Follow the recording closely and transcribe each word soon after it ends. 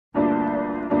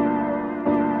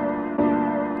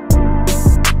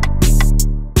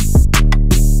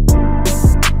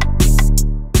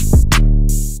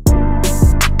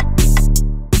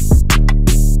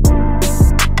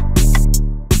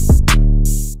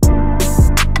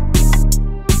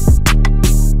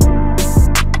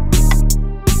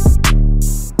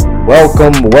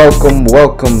Welcome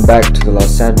back to the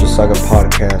Los Angeles Saga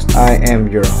podcast. I am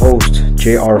your host,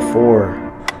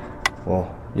 JR4.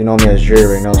 Well, you know me as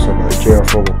Jerry right now, so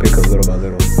JR4 will pick up little by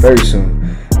little very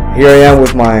soon. Here I am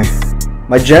with my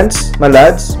gents, my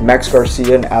lads, Max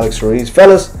Garcia and Alex Ruiz.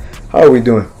 Fellas, how are we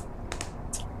doing?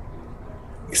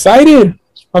 Excited!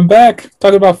 I'm back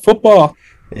talking about football.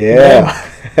 Yeah.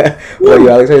 What you,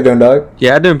 Alex? How you doing, dog?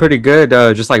 Yeah, doing pretty good.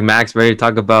 Just like Max, ready to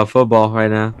talk about football right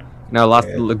now.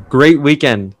 Great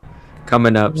weekend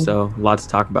coming up, so lots to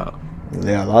talk about.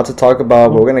 Yeah, lots to talk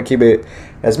about, but we're gonna keep it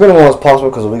as minimal as possible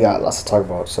because we got lots to talk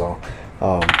about. So,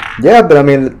 yeah, but I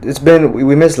mean,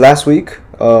 we missed last week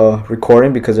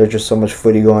recording because there's just so much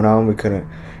footy going on. We couldn't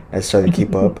necessarily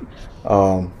keep up.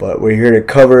 But we're here to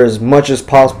cover as much as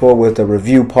possible with a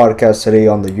review podcast today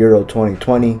on the Euro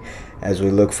 2020 as we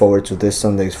look forward to this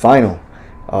Sunday's final.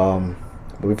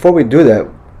 But before we do that,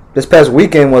 this past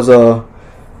weekend was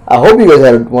I hope you guys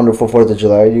had a wonderful 4th of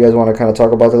July. You guys want to kind of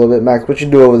talk about that a little bit? Max, what you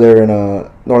do over there in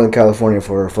Northern California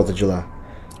for 4th of July?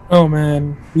 Oh,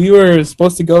 man. We were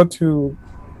supposed to go to...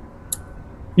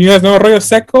 You guys know Arroyo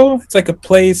Seco? It's like a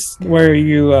place where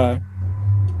you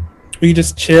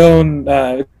just chill and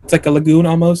it's like a lagoon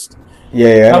almost. Yeah,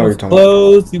 I know that what was you're talking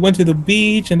closed. We went to the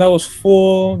beach and that was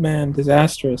full. Man,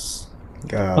 disastrous.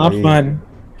 Golly. Not fun.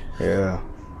 Yeah.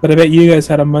 But I bet you guys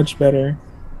had a much better...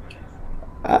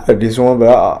 I had a decent one, but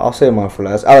I'll save mine for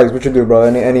last. Alex, what you do, bro?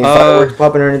 Any fireworks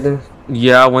popping or anything?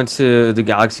 Yeah, I went to the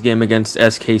Galaxy game against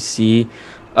SKC.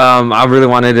 I really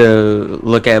wanted to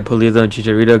look at Pulido and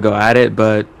Chicharito go at it,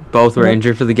 but both were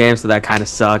injured for the game, so that kind of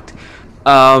sucked.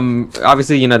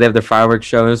 Obviously, they have their fireworks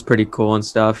show. It was pretty cool and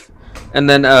stuff. And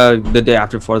then the day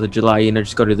after 4th of July,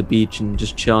 just go to the beach and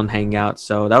just chill and hang out.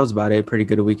 So that was about it. Pretty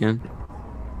good weekend.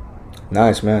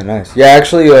 Nice, man. Nice. Yeah,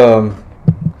 actually,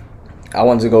 I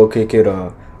wanted to go kick it,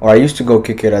 or I used to go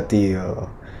kick it at the,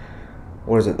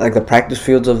 what is it, like the practice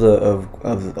fields of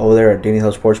over there at Dany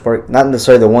Hill Sports Park. Not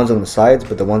necessarily the ones on the sides,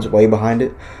 but the ones way behind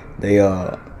it. They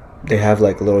have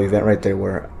like a little event right there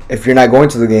where if you're not going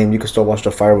to the game, you can still watch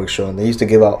the fireworks show. And they used to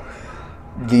give out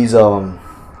these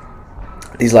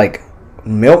like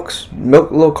milk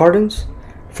little cartons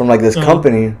from like this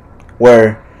company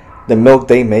where the milk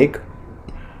they make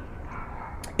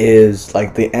is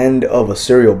like the end of a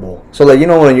cereal bowl. So like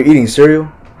when you're eating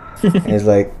cereal and it's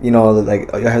like like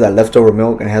you have that leftover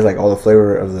milk and it has like all the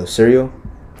flavor of the cereal.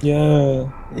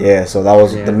 Yeah, so that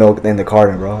was the milk in the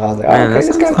carton, bro. I was like,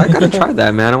 man, I gotta try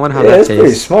that, man. I wonder how that tastes. It's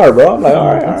pretty smart, bro. I'm like,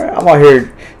 all right. I'm out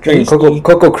here drinking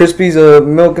Cocoa Krispies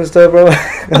milk and stuff, bro.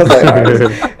 I was like, all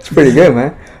right, it's pretty good,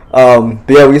 man.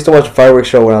 But yeah, we used to watch a fireworks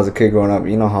show when I was a kid growing up.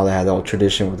 You know how they had the old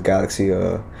tradition with Galaxy,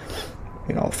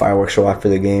 fireworks show after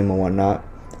the game and whatnot.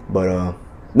 But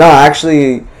no,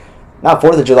 actually, not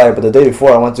 4th of July, but the day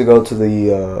before, I went to go to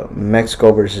the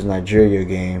Mexico versus Nigeria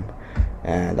game,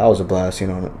 and that was a blast.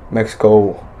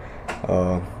 Mexico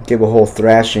gave a whole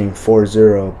thrashing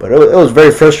 4-0, but it was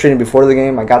very frustrating before the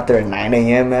game. I got there at 9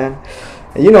 a.m., man.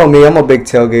 And you know me, I'm a big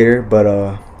tailgater,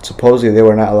 but supposedly they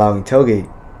were not allowing tailgate.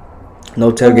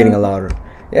 No tailgating allowed.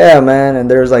 Yeah, man,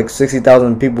 and there's like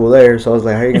 60,000 people there, so I was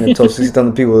like, how are you going to tell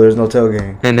 60,000 people there's no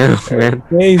tailgating? I know, man.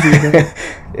 Crazy, man.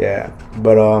 Yeah,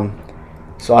 but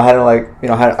so I had to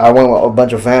I went with a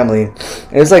bunch of family,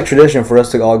 and it's like tradition for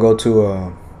us to all go to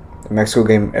a Mexico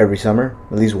game every summer,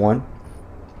 at least one.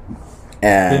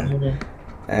 And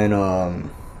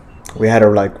we had to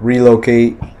like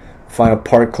relocate, find a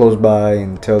park close by,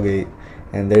 and tailgate.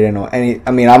 And they didn't know any.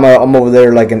 I mean, I'm over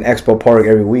there like in Expo Park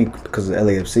every week because of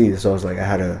LAFC. So I was like, I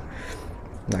had to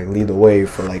like lead the way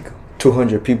for like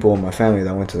 200 people in my family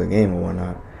that went to the game and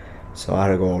whatnot. So I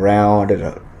had to go around. I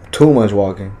did too much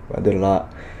walking, but I did a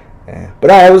lot. Yeah.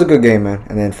 But it was a good game, man.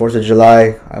 And then 4th of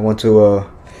July, I went to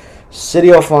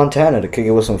City of Fontana to kick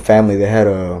it with some family. They had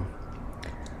a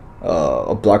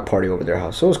block party over their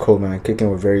house. So it was cool, man. Kicking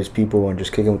with various people and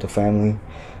just kicking with the family.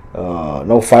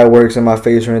 No fireworks in my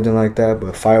face or anything like that,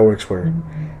 but fireworks were,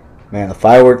 man,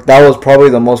 that was probably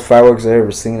the most fireworks I've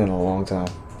ever seen in a long time.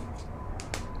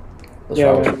 Those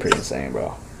fireworks were pretty insane,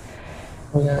 bro.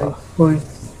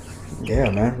 Yeah,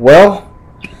 man. Well,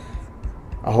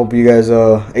 I hope you guys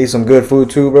ate some good food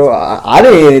too, bro. I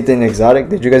didn't eat anything exotic.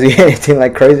 Did you guys eat anything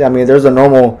like crazy? I mean, there's a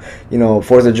normal,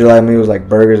 4th of July meals like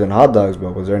burgers and hot dogs,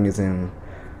 but was there anything,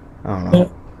 I don't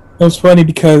know. It was funny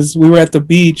because we were at the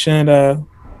beach and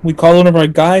we called one of our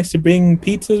guys to bring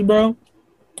pizzas, bro.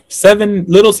 7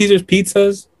 Little Caesars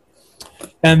pizzas.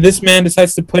 And this man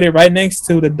decides to put it right next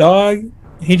to the dog.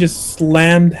 He just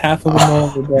slammed half of them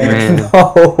over, bro.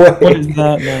 No way. What is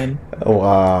that, man?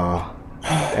 Wow.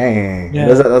 Dang. Yeah.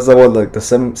 That's what, like the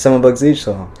 $7 each,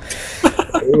 so.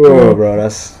 Oh, bro, I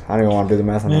don't even want to do the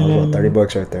math on that. It was about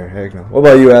 $30 right there. Heck no. What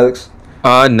about you, Alex?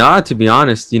 Nah, to be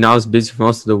honest, I was busy for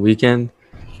most of the weekend.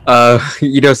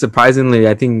 Surprisingly,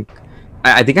 I think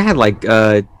I had like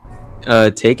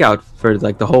takeout for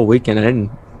like the whole weekend.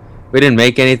 We didn't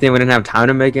make anything. We didn't have time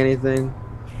to make anything.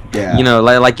 Yeah.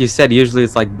 Like you said, usually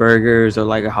it's like burgers or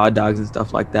like hot dogs and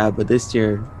stuff like that. But this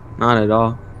year, not at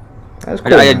all. That's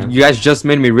cool, man. You guys just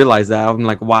made me realize that. I'm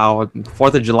like, wow,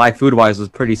 4th of July food wise was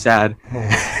pretty sad.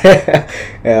 Yeah,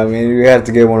 I mean, you have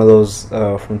to get one of those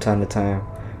from time to time.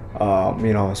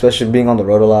 Especially being on the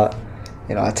road a lot.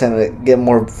 I tend to get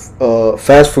more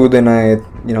fast food than I,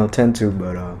 tend to.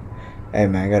 But, hey,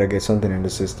 man, I got to get something in the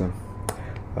system.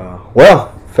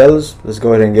 Well, fellas, let's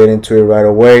go ahead and get into it right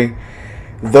away.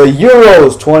 The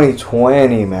Euros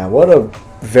 2020, man. What a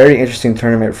very interesting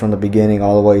tournament from the beginning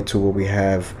all the way to what we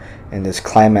have in this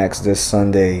climax this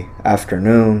Sunday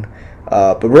afternoon.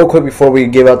 But real quick, before we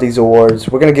give out these awards,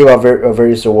 we're going to give out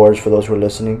various awards for those who are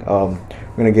listening. We're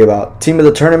going to give out Team of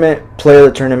the Tournament, Player of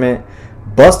the Tournament,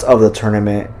 Bust of the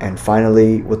Tournament, and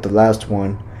finally, with the last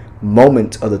one,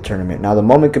 Moment of the Tournament. Now, the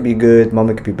moment could be good,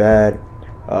 moment could be bad.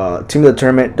 Team of the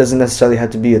Tournament doesn't necessarily have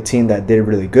to be a team that did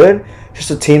really good,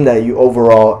 just a team that you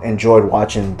overall enjoyed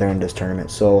watching during this tournament.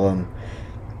 So,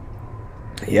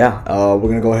 we're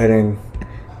going to go ahead and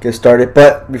get started.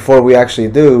 But before we actually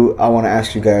do, I want to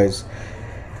ask you guys,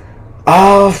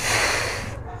 I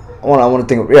want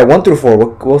to think. Yeah, 1 through 4.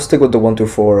 We'll stick with the 1 through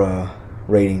 4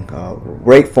 rating.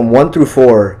 Rate from 1 through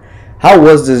 4. How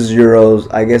was this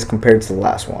Euros? I guess compared to the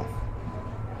last one.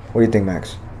 What do you think,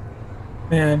 Max?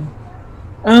 Man,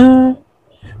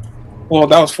 well,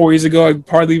 that was 4 years ago. I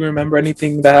hardly remember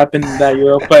anything that happened in that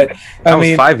Euro. But That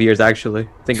was 5 years actually.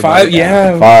 Think about 5, it.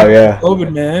 yeah, 5, yeah.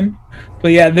 COVID, man.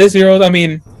 But yeah, this Euros, I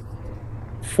mean,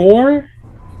 4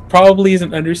 probably is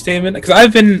an understatement because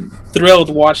I've been thrilled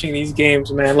watching these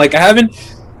games, man. Like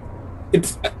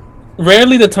it's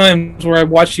rarely the times where I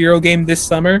watch Euro game this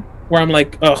summer where I'm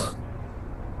like, ugh.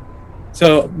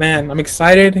 So man, I'm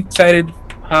excited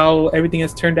how everything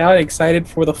has turned out. Excited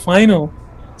for the final,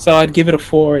 so I'd give it a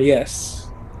 4. Yes.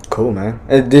 Cool, man.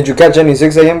 Did you catch any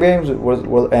 6 a.m. games?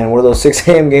 Were those 6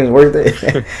 a.m. games worth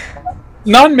it?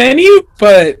 Not many,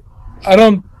 but I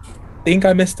don't think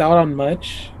I missed out on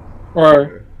much.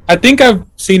 Or I think I've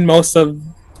seen most of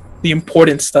the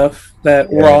important stuff that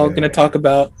we're all going to talk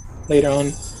about later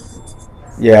on.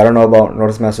 Yeah, I don't know about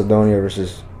North Macedonia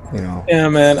versus, Yeah,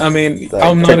 man. I mean, like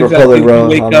I'm not Czech exactly Republic, bro.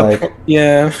 wake I'm up. like-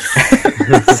 Yeah.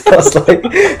 So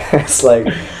it's like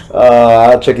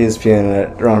I'll check ESPN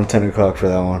at around 10 o'clock for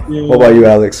that one. Yeah. What about you,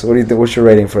 Alex? What do you think? What's your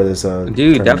rating for this? Dude,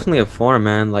 tournament? definitely a 4,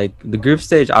 man. Like the group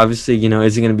stage, obviously,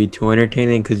 isn't gonna be too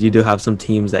entertaining because you do have some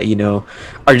teams that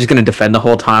are just gonna defend the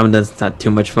whole time, and that's not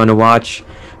too much fun to watch.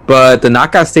 But the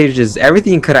knockout stage is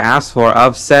everything you could have asked for: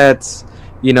 upsets,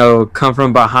 come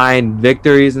from behind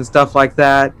victories and stuff like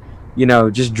that.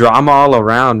 Just drama all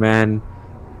around, man.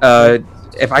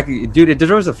 If I could, dude, it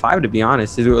deserves a 5 to be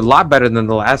honest. It's a lot better than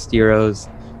the last Euros.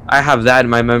 I have that in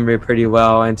my memory pretty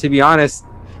well, and to be honest,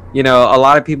 a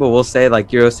lot of people will say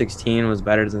like Euro 16 was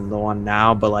better than the one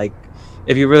now, but like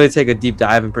if you really take a deep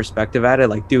dive and perspective at it,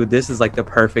 like dude, this is like the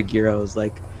perfect Euros.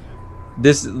 Like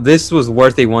this was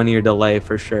worth a 1-year delay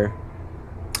for sure.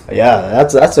 Yeah,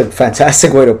 that's a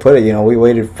fantastic way to put it. We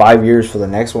waited 5 years for the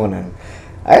next one, and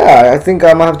I think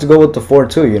I might have to go with the 4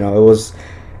 too. It was.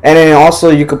 And then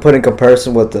also you could put in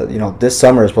comparison with the, this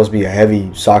summer is supposed to be a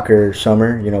heavy soccer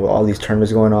summer, with all these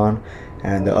tournaments going on.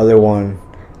 And the other one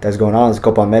that's going on is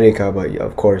Copa America. But,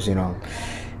 of course, I don't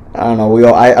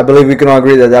know. I believe we can all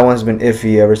agree that one's been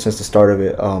iffy ever since the start of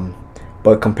it.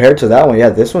 But compared to that one,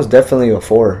 yeah, this one's definitely a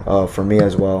 4 for me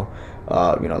as well.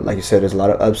 Like you said, there's a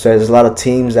lot of upsets. There's a lot of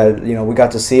teams that, we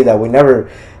got to see that we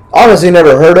honestly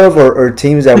never heard of, or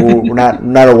teams that we're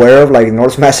not aware of, like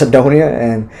North Macedonia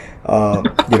and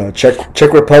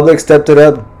Czech Republic stepped it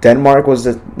up. Denmark was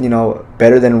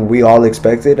better than we all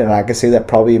expected, and I can say that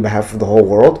probably on behalf of the whole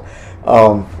world.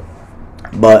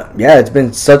 But yeah, it's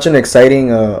been such an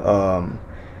exciting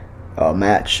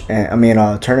match,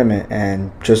 and tournament,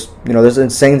 and just there's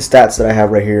insane stats that I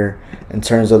have right here in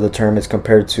terms of the tournaments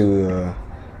compared to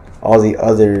all the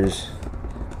others.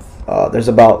 There's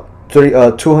about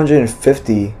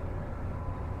 250.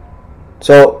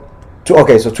 So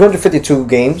 252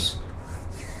 games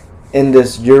in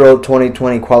this Euro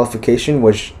 2020 qualification,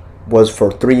 which was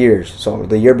for 3 years. So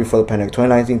the year before the pandemic,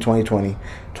 2019, 2020,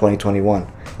 2021,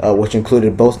 which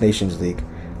included both Nations League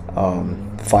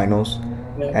finals.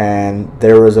 Yeah. And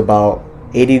there was about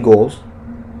 80 goals,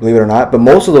 believe it or not. But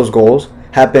most of those goals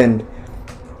happened,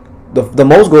 the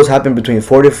most goals happened between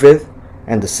 45th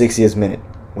and the 60th minute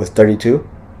with 32.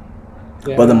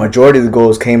 Yeah. But the majority of the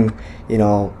goals came, you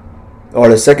know, or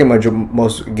the second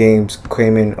most games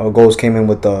came in, or goals came in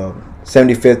with the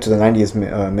 75th to the 90th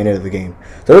minute of the game.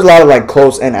 So there was a lot of like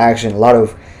close end action, a lot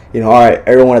of, you know, all right,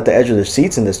 everyone at the edge of their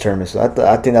seats in this tournament. So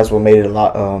I think that's what made it a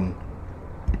lot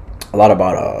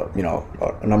about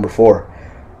number 4.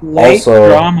 Late also,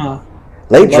 drama.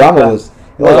 Late Love drama that. was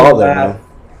all there, that. man.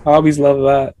 I always love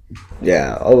that.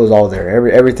 Yeah, it was all there.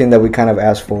 Everything that we kind of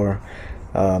asked for.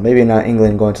 Maybe not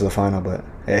England going to the final, but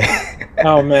hey.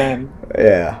 Oh man.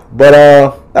 Yeah, but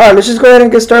all right, let's just go ahead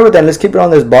and get started with that. Let's keep it on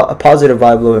this positive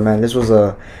vibe a little bit, man. This was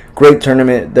a great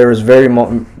tournament. There was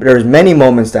many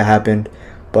moments that happened,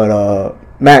 but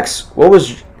Max,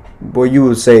 what you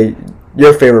would say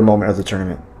your favorite moment of the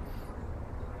tournament?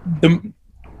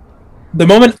 The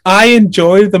moment I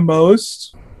enjoyed the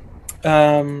most,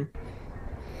 okay,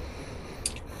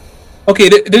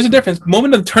 there's a difference.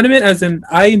 Moment of the tournament, as in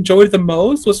I enjoyed the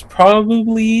most, was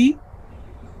probably,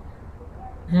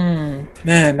 man,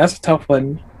 that's a tough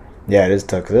one. Yeah, it is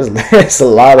tough because there's a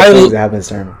lot of things that happen in this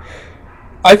tournament.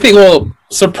 I think, well,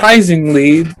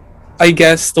 surprisingly, I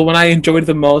guess the one I enjoyed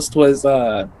the most was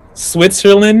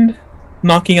Switzerland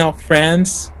knocking out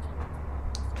France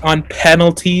on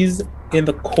penalties in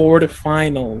the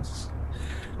quarterfinals.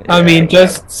 Yeah, I mean,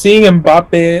 just seeing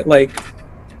Mbappe like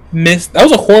miss, that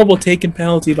was a horrible taken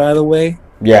penalty, by the way.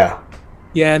 Yeah.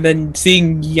 Yeah, and then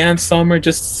seeing Jan Sommer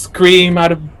just scream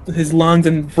out of his lungs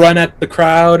and run at the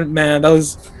crowd, man, that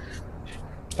was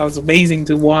amazing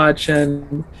to watch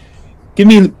and give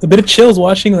me a bit of chills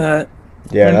watching that.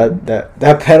 Yeah,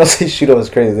 that penalty shootout was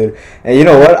crazy, dude. And you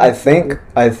know what? I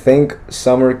think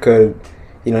Sommer could,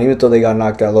 you know, even though they got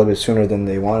knocked out a little bit sooner than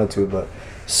they wanted to, but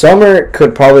Sommer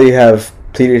could probably have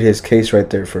pleaded his case right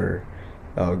there for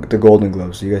the Golden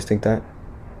Gloves. Do you guys think that?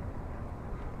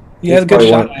 He has a good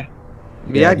shot.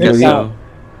 Yeah, I guess so.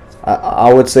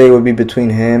 I would say it would be between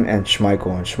him and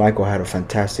Schmeichel, and Schmeichel had a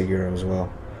fantastic Euro as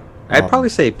well. I'd probably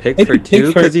say Pickford too,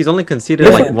 because he's only conceded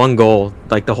like one goal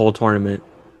like the whole tournament.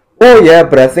 Well, yeah,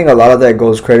 but I think a lot of that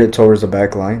goes credit towards the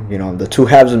back line. You know, the two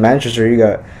halves in Manchester, you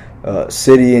got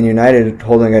City and United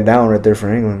holding it down right there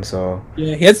for England. So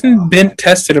yeah, he hasn't been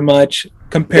tested much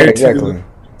compared to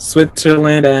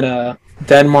Switzerland and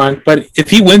Denmark. But if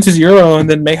he wins his Euro and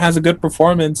then has a good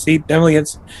performance, he definitely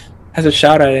has a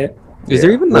shot at it. Is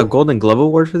there even a Golden Glove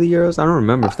award for the Euros? I don't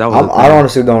remember if that was. I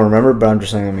honestly don't remember, but I'm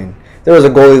just saying. I mean, there was a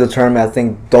goalie of the tournament. I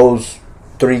think those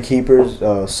three keepers,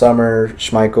 Sommer,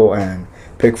 Schmeichel, and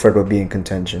Pickford would be in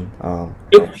contention.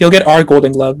 He'll get our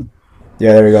Golden Glove.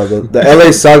 Yeah, there we go. The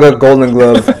LA Saga Golden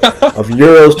Glove of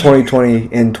Euros 2020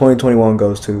 and 2021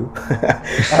 goes to.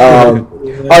 All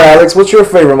right, Alex, what's your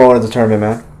favorite moment of the tournament,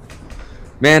 man?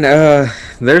 Man,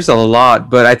 there's a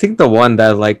lot, but I think the one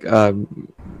that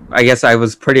I guess I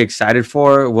was pretty excited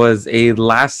for was a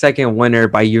last-second winner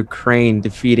by Ukraine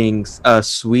defeating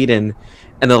Sweden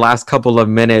in the last couple of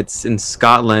minutes in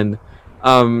Scotland.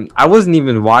 I wasn't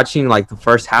even watching like the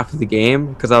first half of the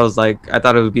game because I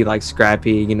thought it would be like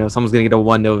scrappy, you know, someone's gonna get a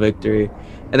 1-0 victory,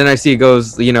 and then I see it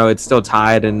goes, you know, it's still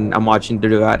tied, and I'm watching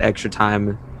throughout extra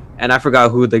time, and I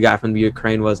forgot who the guy from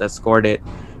Ukraine was that scored it,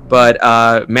 but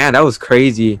man, that was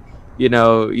crazy. You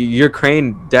know,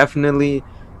 Ukraine definitely,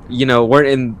 you know,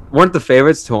 weren't the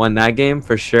favorites to win that game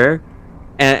for sure,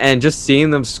 and just seeing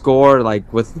them score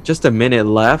like with just a minute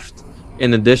left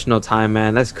in additional time,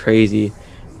 man, that's crazy.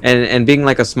 And being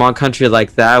like a small country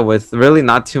like that with really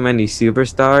not too many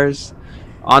superstars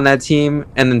on that team,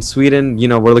 and then Sweden, you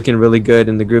know, we're looking really good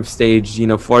in the group stage. You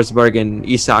know, Forsberg and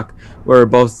Isak were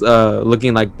both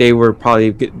looking like they were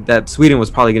that Sweden was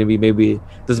probably going to be maybe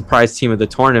the surprise team of the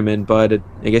tournament, but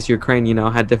I guess Ukraine, you know,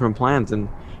 had different plans, and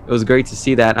it was great to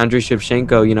see that Andriy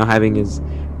Shevchenko, you know, having his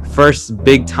first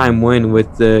big time win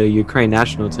with the Ukraine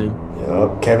national team.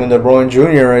 Yep, Kevin De Bruyne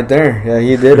Jr. right there. Yeah,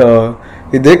 he did.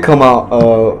 He did come out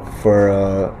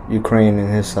for Ukraine in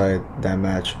his side that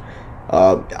match.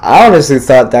 I honestly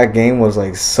thought that game was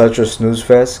like such a snooze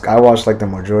fest. I watched like the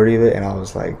majority of it, and I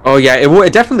was like, "Oh yeah,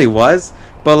 it definitely was."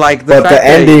 But like the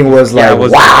ending was like,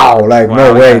 wow,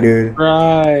 no way, dude.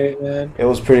 Right, man. It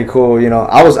was pretty cool. You know,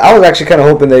 I was actually kind of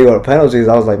hoping they go to penalties.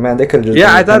 I was like, man, they could have just.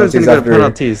 Yeah, I thought it was going to go to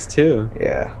penalties too.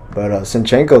 Yeah, but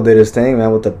Zinchenko did his thing,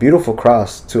 man, with a beautiful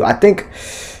cross too. I think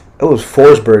it was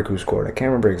Forsberg who scored. I can't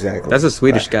remember exactly. That's a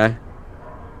Swedish guy.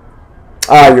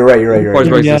 Ah, you're right.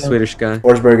 Forsberg's a Swedish guy.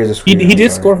 Forsberg is a Swedish. He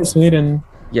did score for Sweden.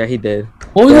 Yeah, he did.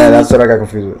 Yeah, that's what I got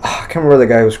confused with. I can't remember the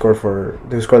guy who scored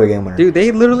the game winner. Dude,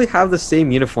 they literally have the same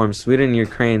uniform, Sweden and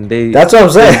Ukraine. That's what I'm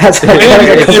saying. That's what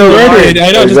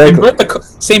I know, just invert the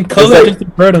same color, just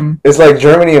invert them. It's like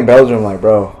Germany and Belgium, like,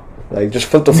 bro. Like, just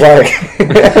flip the flag.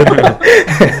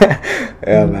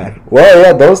 Yeah, man. Well,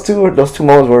 yeah, those two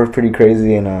moments were pretty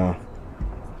crazy, and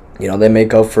they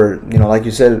make up for, like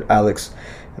you said, Alex,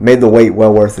 made the wait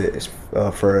well worth it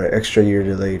for an extra year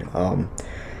delayed. Man,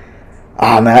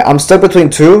 I'm stuck between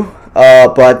two,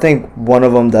 but I think one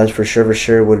of them that's for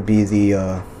sure would be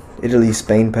the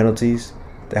Italy-Spain penalties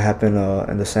that happened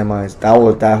in the semis.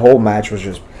 That whole match was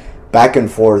just back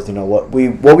and forth. What we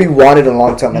wanted in a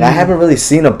long time, and I haven't really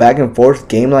seen a back and forth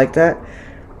game like that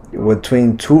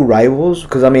between two rivals.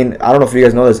 Because I don't know if you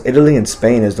guys know this, Italy and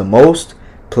Spain is the most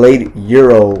played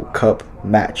Euro Cup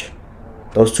match.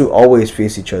 Those two always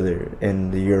face each other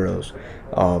in the Euros.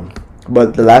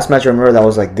 But the last match I remember that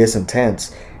was like this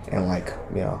intense and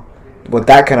with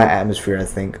that kind of atmosphere, I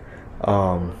think,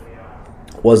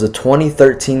 was the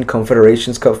 2013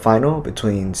 Confederations Cup final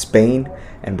between Spain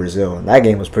and Brazil, and that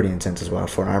game was pretty intense as well,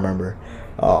 from what I remember.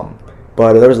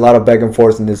 But there was a lot of back and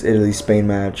forth in this Italy-Spain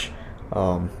match.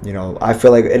 I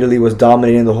feel like Italy was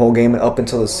dominating the whole game up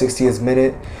until the 60th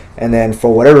minute, and then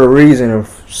for whatever reason,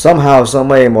 somehow, some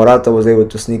way, Morata was able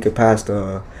to sneak it past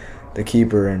the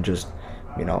keeper and just,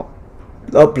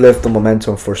 uplift the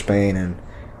momentum for Spain. And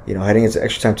heading into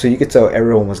extra time too, you could tell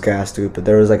everyone was gassed, dude. But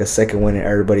there was like a second win in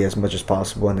everybody as much as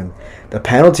possible, and then the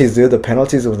penalties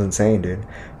was insane, dude.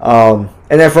 And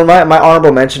then for my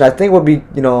honorable mention, I think would be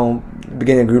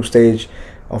beginning of group stage.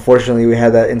 Unfortunately, we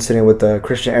had that incident with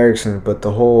Christian Eriksen, but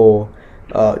the whole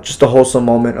just the wholesome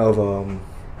moment of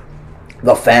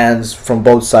the fans from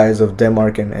both sides of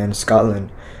Denmark and Scotland,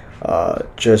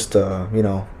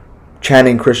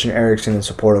 chanting Christian Eriksen in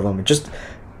support of him, and just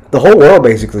the whole world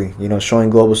basically, showing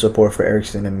global support for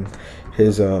Eriksen and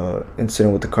his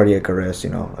incident with the cardiac arrest.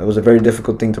 It was a very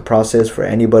difficult thing to process for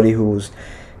anybody who was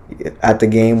at the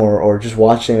game or just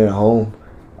watching it at home.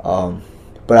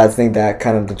 But I think that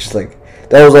kind of just like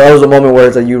that was a moment where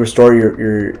it's like you restore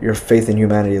your faith in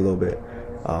humanity a little bit.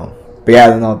 But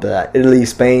yeah, no, that Italy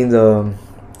Spain the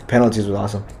penalties was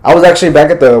awesome. I was actually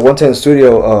back at the 110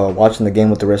 studio watching the game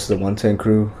with the rest of the 110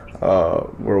 crew.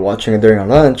 We're watching it during our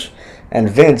lunch, and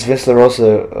Vince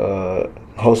LaRosa,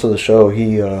 host of the show,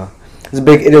 he's a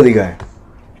big Italy guy,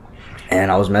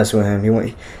 and I was messing with him.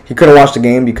 He couldn't watch the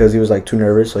game because he was like too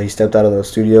nervous, so he stepped out of the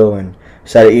studio and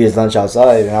decided to eat his lunch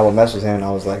outside. And I would mess with him, and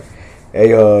I was like, "Hey,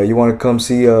 you want to come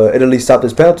see Italy stop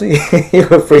this penalty?" He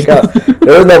would freak out.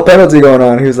 There was no penalty going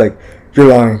on. He was like, "You're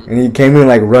lying," and he came in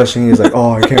like rushing. He was like,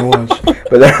 "Oh, I can't watch,"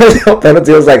 but there was no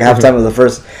penalty. It was like halftime of the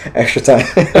first extra time.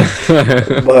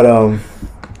 But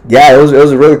yeah, it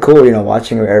was really cool,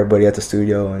 watching everybody at the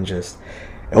studio, and just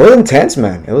it was intense,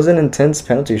 man. It was an intense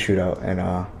penalty shootout, and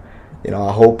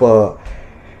I hope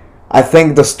I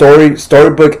think the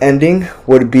storybook ending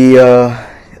would be a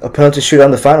penalty shootout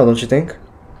in the final, don't you think?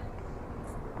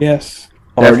 Yes,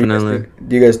 definitely.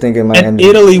 Do you guys think it might and end?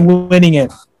 Italy winning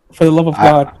it, for the love of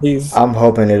God, please. I'm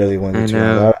hoping Italy wins it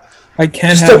too. I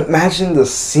can't just imagine the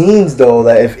scenes though,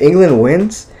 that if England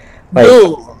wins, like.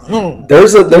 No.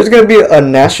 There's gonna be a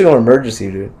national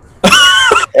emergency, dude.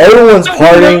 Everyone's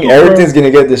partying. Everything's gonna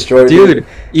get destroyed, dude.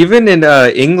 Even in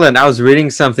England, I was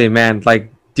reading something, man.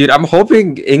 Like, dude, I'm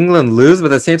hoping England lose, but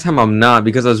at the same time, I'm not,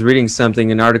 because I was reading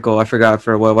something, an article, I forgot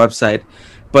for what website,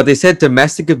 but they said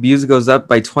domestic abuse goes up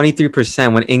by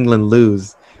 23% when England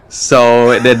lose.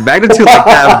 So the magnitude like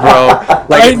that, bro.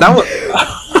 Like that was,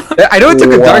 I know it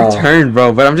took a dark turn,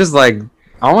 bro, but I'm just like,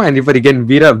 I don't want anybody getting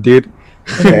beat up, dude.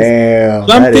 Damn.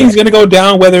 Something's gonna go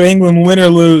down whether England win or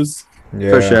lose. Yeah.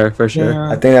 For sure. Yeah.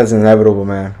 I think that's inevitable,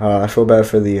 man. I feel bad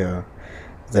for the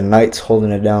Knights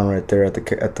holding it down right there at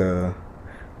the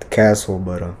castle,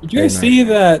 but did you guys see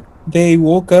that they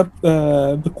woke up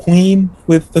the Queen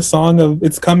with the song of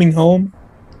 "It's Coming Home"?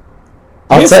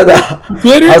 Outside of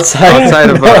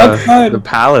the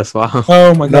palace. Wow.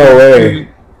 Oh my god. No way.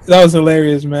 That was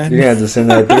hilarious, man. You're gonna have to send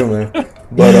that through, man.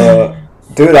 But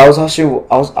dude, I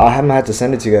haven't had to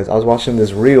send it to you guys. I was watching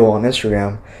this reel on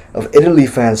Instagram of Italy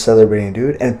fans celebrating,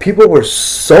 dude, and people were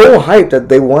so hyped that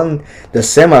they won the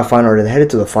semifinal and headed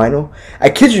to the final. I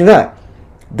kid you not,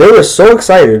 they were so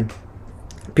excited.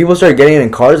 People started getting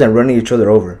in cars and running each other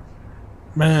over,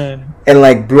 man, and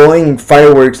like blowing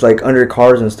fireworks like under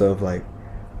cars and stuff. Like,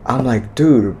 I'm like,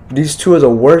 dude, these two are the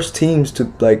worst teams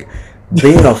to like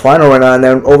be in a final right now. And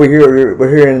then over here,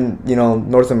 we're here in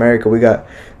North America, we got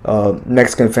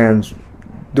Mexican fans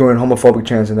doing homophobic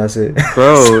chants, and that's it.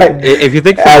 Bro, like, if you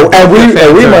think and we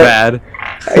might bad,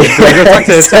 go talk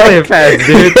to Italian fans,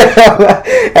 dude.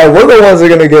 And we're the ones that are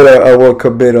gonna get a World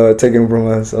Cup bid taken from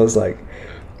us. I was like,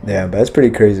 yeah, but that's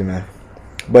pretty crazy, man.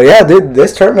 But yeah, dude,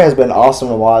 this tournament has been awesome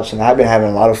to watch, and I've been having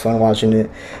a lot of fun watching it.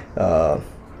 And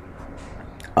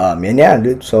yeah,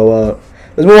 dude. So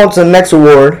let's move on to the next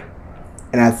award.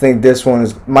 and I think this one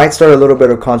might start a little bit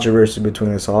of controversy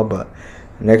between us all. But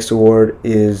the next award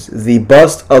is the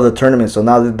bust of the tournament. So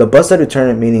now the bust of the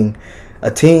tournament meaning a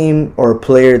team or a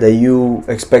player that you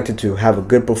expected to have a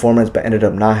good performance but ended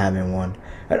up not having one,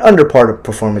 an underpar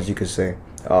performance, you could say.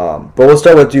 But we'll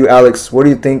start with you, Alex. What do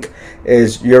you think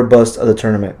is your bust of the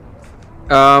tournament?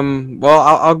 Well,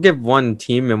 I'll give one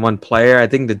team and one player. I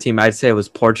think the team I'd say was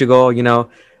Portugal.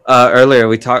 Earlier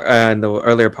we talked in the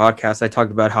earlier podcast. I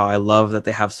talked about how I love that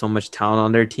they have so much talent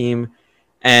on their team,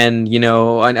 and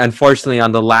unfortunately,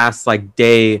 on the last like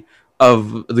day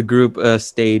of the group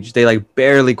stage, they like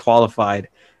barely qualified,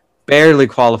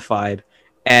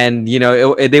 and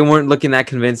they weren't looking that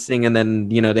convincing. And then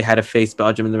they had to face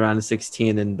Belgium in the round of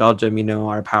 16, and Belgium,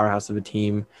 are a powerhouse of a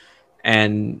team,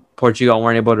 and Portugal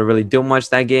weren't able to really do much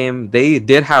that game. They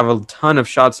did have a ton of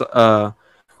shots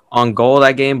on goal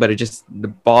that game, but the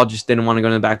ball just didn't want to go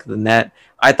in the back of the net.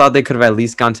 I thought they could have at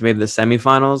least gone to maybe the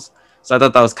semifinals. So I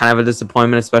thought that was kind of a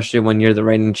disappointment, especially when you're the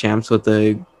reigning champs with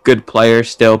a good player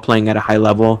still playing at a high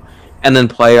level. And then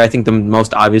player, I think the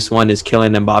most obvious one is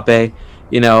Kylian Mbappe.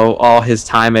 All his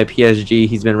time at PSG,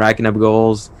 he's been racking up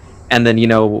goals. And then,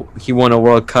 he won a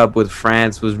World Cup with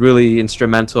France, was really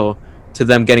instrumental to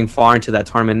them getting far into that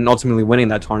tournament and ultimately winning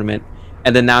that tournament.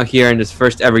 And then now here in his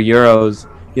first ever Euros,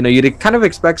 you'd kind of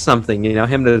expect something,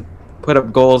 him to put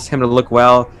up goals, him to look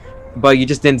well, but you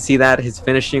just didn't see that. His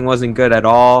finishing wasn't good at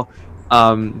all.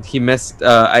 He missed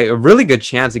a really good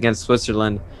chance against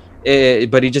Switzerland,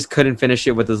 but he just couldn't finish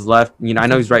it with his left. I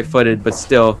know he's right-footed, but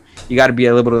still, you got to be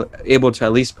able to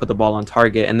at least put the ball on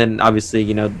target. And then obviously,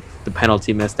 the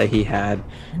penalty miss that he had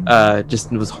just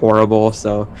was horrible.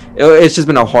 So it's just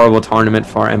been a horrible tournament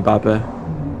for Mbappe.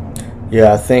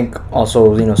 Yeah, I think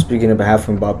also, speaking on behalf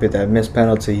of Mbappe, that missed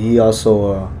penalty, he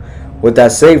also, with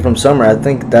that save from Summer, I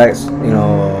think that's,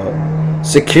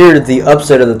 secured the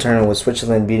upset of the tournament with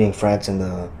Switzerland beating France in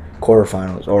the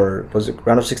quarterfinals. Or was it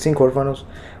round of 16 quarterfinals?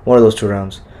 One of those two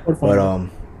rounds. But,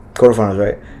 quarterfinals,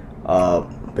 right?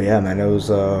 But yeah, man, it was,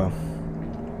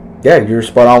 yeah, you're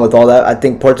spot on with all that. I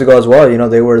think Portugal as well,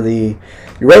 they were the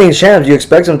reigning champs. You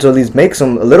expect them to at least make a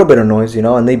little bit of noise,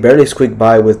 and they barely squeaked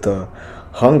by with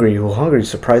Hungary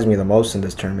surprised me the most in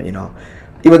this tournament,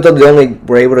 Even though they only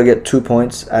were able to get 2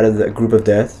 points out of the group of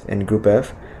death in Group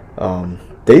F,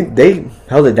 they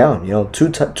held it down,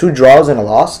 two draws and a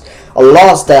loss. A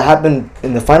loss that happened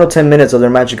in the final 10 minutes of their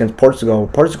match against Portugal.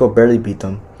 Portugal barely beat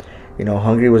them.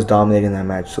 Hungary was dominating that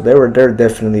match. So they're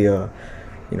definitely a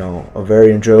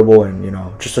very enjoyable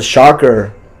and, just a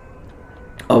shocker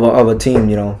of a team,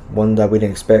 one that we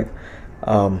didn't expect.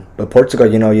 But Portugal,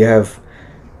 you have,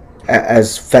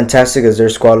 as fantastic as their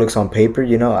squad looks on paper,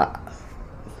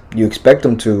 you expect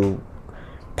them to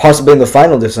possibly in the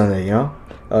final this Sunday,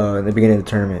 in the beginning of the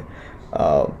tournament.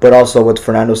 But also with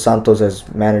Fernando Santos as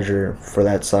manager for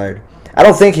that side, I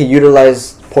don't think he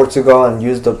utilized Portugal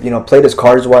and played his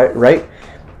cards right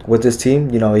with this team.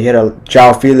 He had a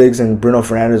João Felix and Bruno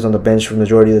Fernandes on the bench for the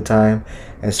majority of the time,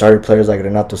 and started players like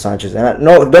Renato Sanchez. And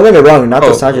don't get me wrong,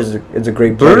 Renato Sanchez is a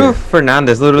great player. Bruno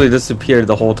Fernandes literally disappeared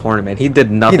the whole tournament. He did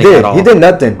nothing at all. He did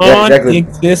nothing. Yeah, exactly.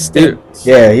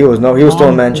 He was still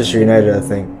in Manchester United, I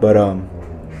think. But I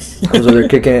was over there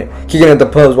kicking at the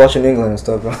pubs, watching England and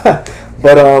stuff.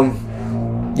 But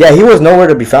yeah, he was nowhere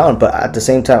to be found. But at the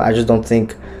same time, I just don't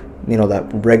think that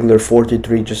regular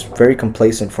 4-3, just very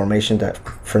complacent formation that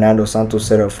Fernando Santos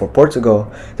set up for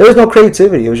Portugal. There was no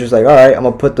creativity. It was just like, all right, I'm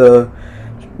gonna put the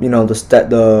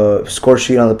score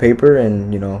sheet on the paper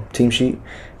and team sheet,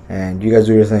 and you guys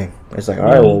do your thing. It's like, all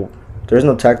right, well, there's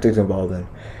no tactics involved in.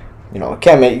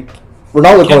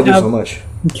 Ronaldo can't do so much.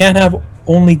 You can't have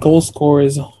only goal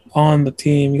scorers on the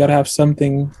team. You gotta have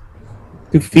something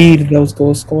to feed those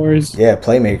goal scorers. Yeah,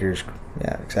 playmakers.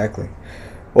 Yeah, exactly.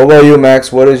 What about you,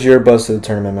 Max? What is your bust of the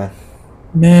tournament, man?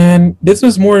 Man, this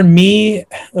was more me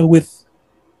with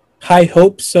high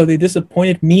hopes, so they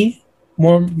disappointed me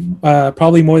more,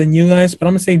 probably more than you guys. But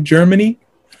I'm gonna say Germany.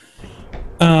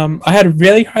 I had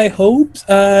really high hopes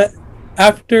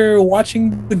after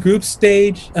watching the group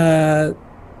stage.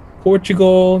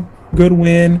 Portugal, good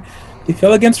win. They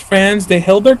fell against France. They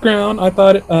held their ground. I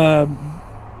thought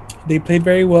they played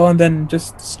very well, and then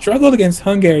just struggled against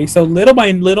Hungary. So little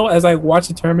by little, as I watched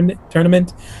the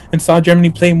tournament and saw Germany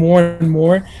play more and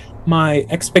more, my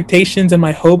expectations and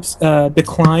my hopes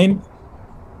declined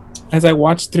as I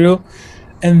watched through.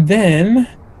 And then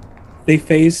they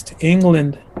faced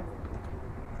England.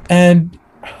 And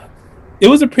it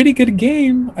was a pretty good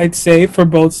game, I'd say, for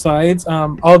both sides.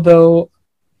 Although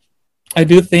I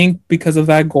do think because of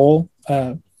that goal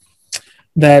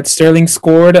that Sterling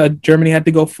scored, Germany had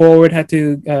to go forward, had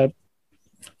to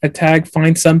attack,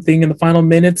 find something in the final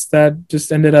minutes that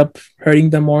just ended up hurting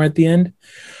them more at the end.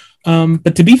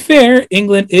 But to be fair,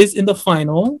 England is in the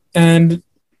final, and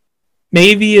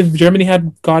maybe if Germany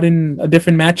had gotten a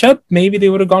different matchup, maybe they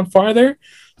would have gone farther.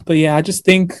 But yeah, I just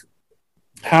think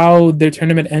how their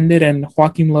tournament ended and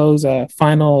Joachim Löw's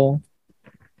final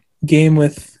game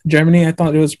with Germany, I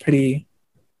thought it was pretty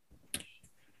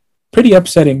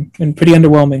upsetting and pretty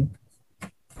underwhelming.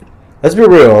 Let's be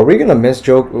real. Are we gonna miss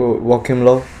Joachim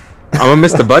Löw? I'm gonna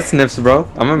miss the butt sniffs, bro.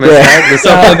 I'm gonna miss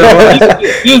Yeah.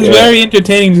 that. He was very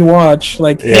entertaining to watch.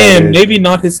 Like him, dude. maybe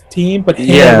not his team, but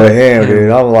him. Yeah, with him, dude.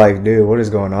 I'm like, dude, what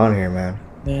is going on here, man?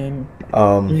 And,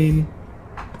 I mean,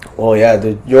 Well, yeah,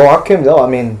 dude. Joachim Löw. I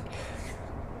mean,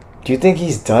 do you think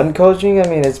he's done coaching? I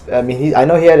mean, I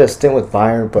know he had a stint with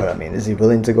Bayern, but I mean, is he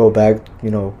willing to go back?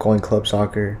 You know, going club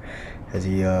soccer? Is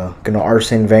he gonna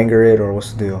Arsene Wenger it, or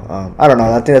what's the deal? I don't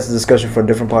know. I think that's a discussion for a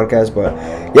different podcast. But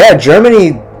yeah,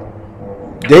 Germany,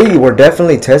 they were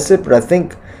definitely tested, but I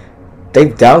think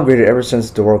they've downgraded ever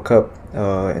since the World Cup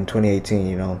in 2018.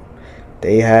 You know,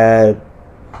 they had,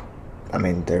 I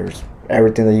mean, there's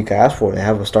everything that you can ask for. They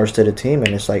have a star-studded team,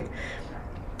 and it's like,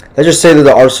 let's just say they're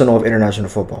the Arsenal of international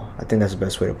football. I think that's the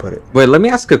best way to put it. Wait, let me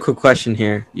ask a quick question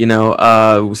here. You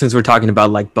know, since we're talking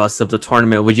about like busts of the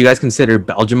tournament, would you guys consider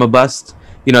Belgium a bust?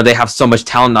 You know, they have so much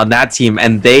talent on that team,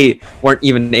 and they weren't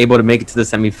even able to make it to the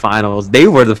semifinals. They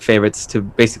were the favorites to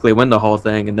basically win the whole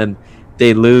thing, and then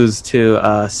they lose to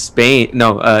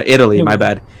Italy. My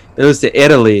bad. They lose to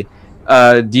Italy.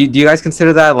 Do you guys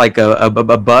consider that like a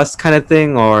bust kind of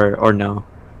thing, or no?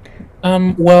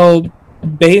 Well,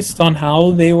 based on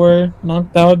how they were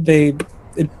knocked out, they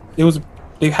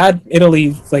had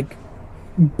Italy like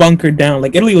bunkered down.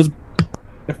 Like Italy was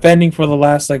defending for the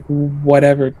last like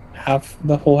whatever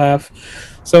the whole half.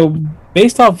 So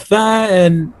based off that,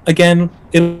 and again,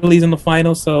 Italy's in the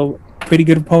final, so pretty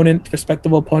good opponent,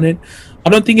 respectable opponent. I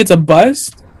don't think it's a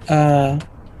bust, but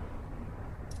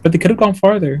they could have gone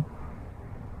farther.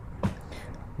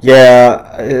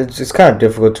 Yeah, it's kind of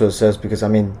difficult to assess because, I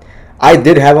mean, I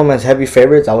did have them as heavy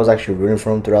favorites. I was actually rooting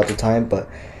for them throughout the time, but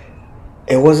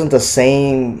it wasn't the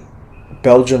same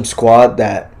Belgium squad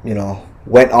that, you know,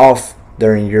 went off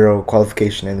during Euro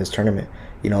qualification in this tournament.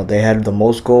 You know, they had the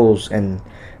most goals in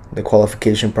the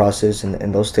qualification process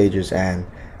in those stages, and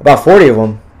about 40 of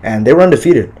them, and they were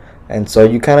undefeated. And so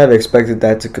you kind of expected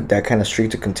that kind of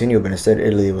streak to continue, but instead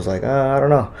Italy was like, I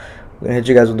don't know. We're going to hit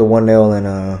you guys with the 1-0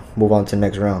 and move on to the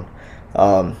next round.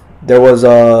 There was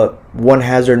one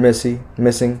Hazard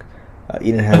missing.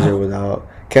 Eden Hazard was out.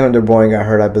 Kevin De Bruyne got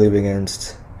hurt, I believe,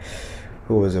 against...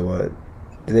 Who was it? What?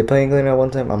 Did they play England at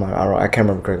one time? I can't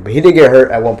remember correctly. But he did get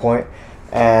hurt at one point.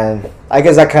 And I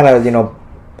guess that kind of, you know,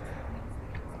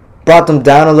 brought them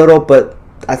down a little. But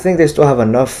I think they still have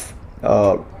enough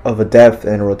of a depth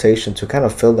and a rotation to kind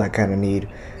of fill that kind of need.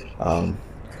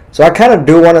 So I kind of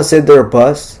do want to say they're a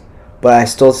bust. But I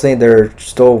still think they're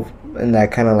still in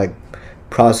that kind of like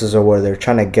process of where they're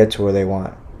trying to get to where they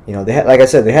want. You know, they had, like I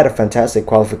said, they had a fantastic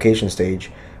qualification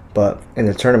stage, but in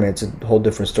the tournament, it's a whole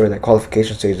different story. That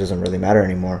qualification stage doesn't really matter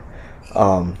anymore.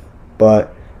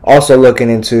 But also looking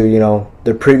into, you know,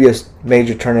 the previous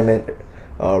major tournament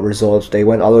results, they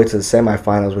went all the way to the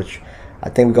semifinals, which I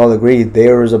think we all agree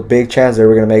there was a big chance they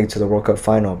were going to make it to the World Cup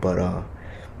final. But I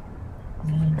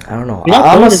don't know.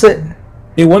 I must say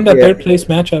they won that third place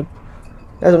matchup.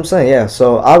 That's what I'm saying, yeah.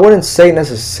 So I wouldn't say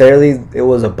necessarily it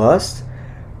was a bust.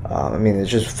 I mean, it's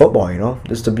just football, you know.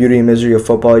 It's the beauty and misery of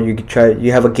football. You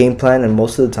have a game plan, and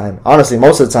most of the time,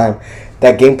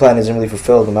 that game plan isn't really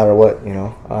fulfilled no matter what, you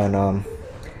know. And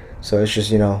so it's just,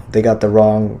 you know, they got the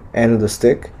wrong end of the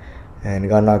stick, and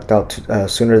got knocked out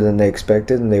sooner than they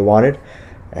expected and they wanted.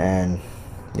 And,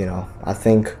 you know, I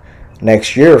think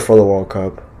next year for the World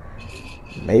Cup,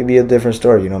 maybe a different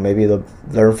story, you know. Maybe they'll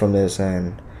learn from this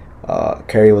and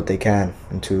carry what they can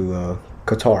into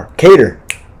Qatar. Cater.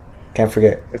 Can't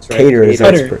forget. That's right. Cater is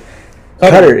expert.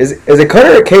 Cutter. Is it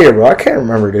Cutter or Cater, bro? I can't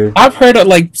remember, dude. I've heard of,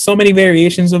 like, so many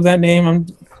variations of that name. I'm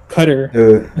Cutter.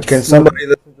 Dude, can somebody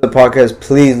listen to the podcast?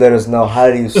 Please let us know how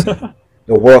do you say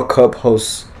the World Cup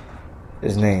host's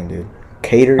name, dude.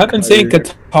 Cater. I've been saying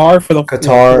Qatar for the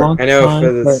Qatar. I know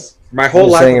for this. My whole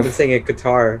life I've been saying it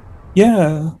Qatar.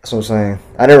 Yeah. That's what I'm saying.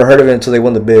 I never heard of it until they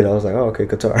won the bid. I was like, oh, okay,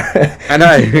 Qatar. I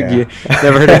know. Yeah. You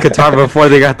never heard of Qatar before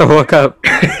they got the World Cup.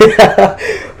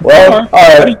 Well,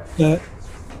 alright. Yeah,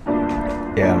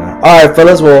 man. Alright,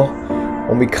 fellas. Well,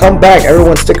 when we come back,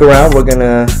 everyone stick around. We're going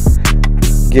to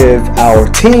give our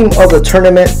team of the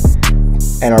tournament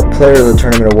and our player of the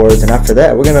tournament awards. And after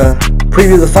that, we're going to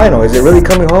preview the final. Is it really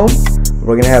coming home?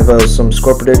 We're going to have some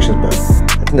score predictions. But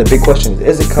I think the big question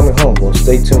is it coming home? Well,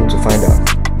 stay tuned to find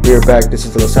out. We are back. This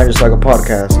is the Los Angeles Soccer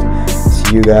Podcast.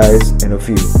 See you guys in a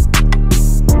few.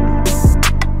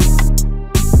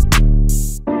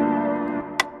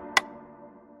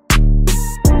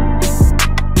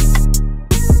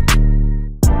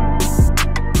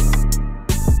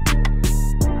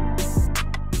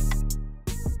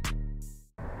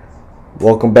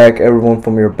 Welcome back, everyone,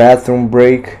 from your bathroom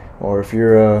break, or if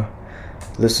you're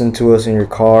listening to us in your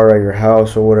car, at your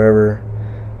house, or whatever,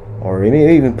 or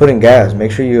even putting gas.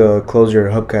 Make sure you close your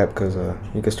hubcap because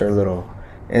you can start a little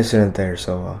incident there.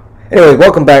 So, anyway,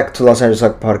 welcome back to Los Angeles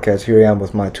Soccer Podcast. Here I am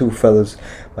with my two fellas,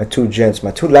 my two gents, my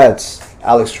two lads,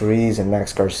 Alex Ruiz and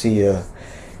Max Garcia.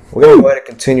 We're gonna go ahead and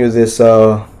continue this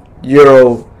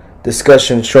Euro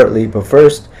discussion shortly, but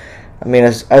first, I mean,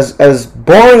 as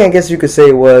boring, I guess you could say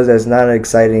it was, as not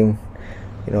exciting,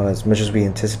 as much as we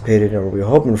anticipated or we were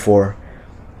hoping for.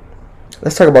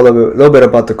 Let's talk about a little bit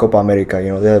about the Copa America.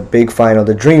 The big final,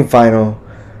 the dream final,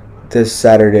 this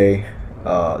Saturday,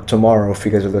 tomorrow, if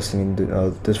you guys are listening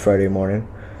this Friday morning,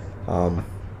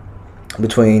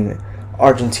 between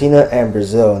Argentina and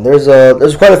Brazil. And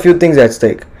there's quite a few things at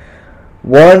stake.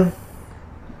 One,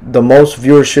 the most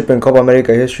viewership in Copa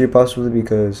America history, possibly,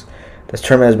 because this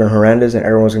tournament has been horrendous, and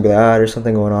everyone's going to be like, there's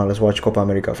something going on. Let's watch Copa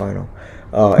America final.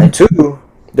 And two,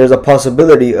 there's a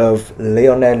possibility of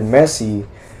Lionel Messi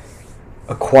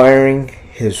acquiring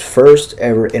his first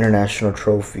ever international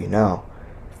trophy. Now,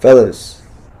 fellas,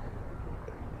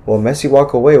 will Messi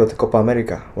walk away with the Copa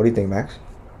America? What do you think, Max?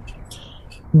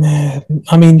 Man,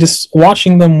 I mean, just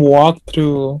watching them walk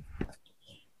through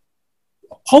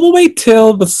all the way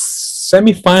till the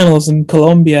semifinals in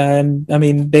Colombia, and I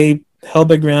mean, they held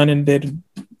their ground and did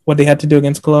what they had to do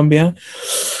against Colombia.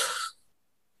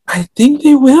 I think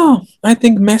they will. I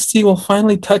think Messi will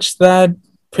finally touch that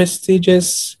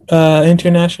prestigious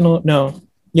international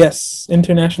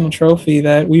trophy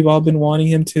that we've all been wanting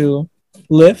him to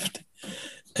lift.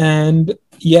 And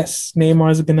yes,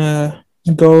 Neymar's gonna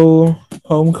go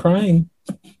home crying.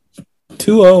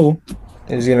 2-0.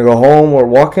 Is he gonna go home or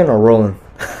walking or rolling?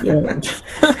 Yeah.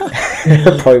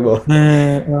 Probably both.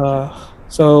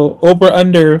 So over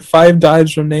under 5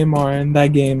 dives from Neymar in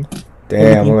that game.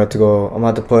 Damn, I'm gonna have to go. I'm gonna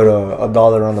have to put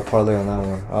 $1 on the parlay on that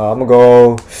one. I'm gonna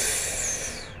go.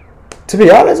 To be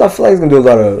honest, I feel like he's gonna do a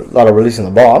lot of releasing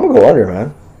the ball. I'm gonna go under,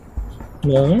 man.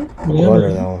 Yeah. Go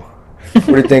under that one. What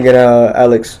are you thinking,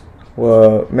 Alex?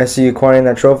 Messi acquiring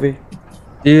that trophy?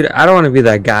 Dude, I don't want to be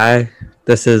that guy.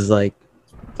 This is like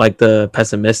the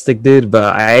pessimistic dude,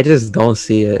 but I just don't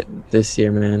see it this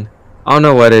year, man. I don't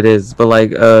know what it is, but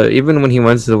even when he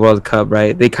went to the World Cup,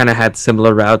 right? They kind of had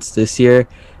similar routes this year.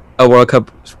 A World Cup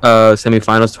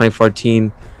semifinals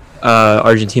 2014,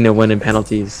 Argentina win in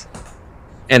penalties,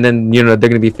 and then they're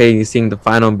going to be facing the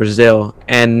final in Brazil.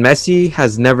 And Messi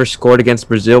has never scored against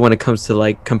Brazil when it comes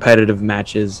to competitive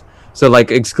matches. So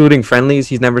excluding friendlies,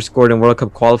 he's never scored in World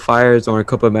Cup qualifiers or in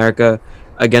Copa America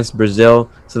against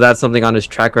Brazil. So that's something on his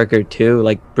track record too.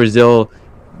 Brazil.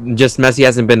 Just Messi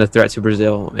hasn't been a threat to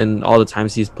Brazil in all the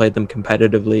times he's played them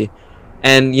competitively.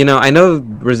 And, I know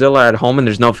Brazil are at home and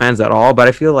there's no fans at all, but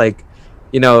I feel like,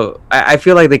 I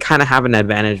feel like they kind of have an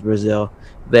advantage, Brazil,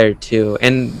 there too.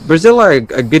 And Brazil are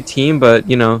a good team, but,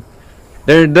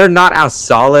 they're not as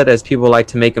solid as people like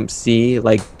to make them see.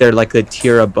 They're a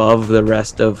tier above the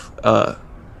rest of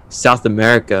South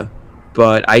America.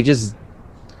 But I just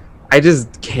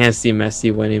can't see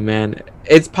Messi winning, man.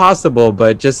 It's possible,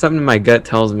 but just something in my gut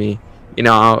tells me,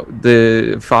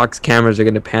 the Fox cameras are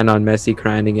going to pan on Messi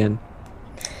crying again.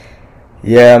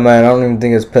 Yeah, man, I don't even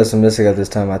think it's pessimistic at this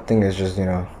time. I think it's just,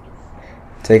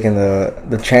 taking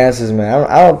the chances, man.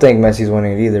 I don't think Messi's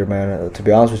winning it either, man, to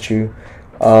be honest with you.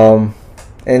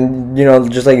 And,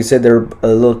 just like you said, they're a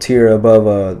little tier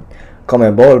above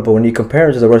CONMEBOL, but when you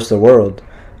compare it to the rest of the world,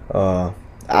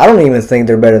 I don't even think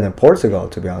they're better than Portugal,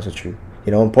 to be honest with you.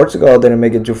 Portugal didn't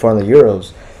make it too far in the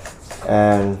Euros.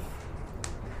 And,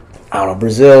 I don't know,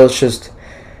 Brazil, it's just,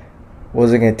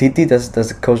 was it again, Titi? That's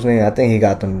the coach name. I think he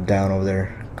got them down over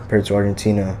there compared to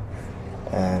Argentina.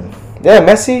 And, yeah,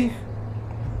 Messi,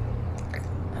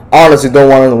 I honestly don't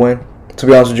want him to win. To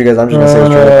be honest with you guys, I'm just going to say the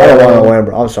truth. I don't want him to win,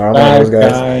 bro. I'm sorry. I'm one of those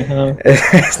guys.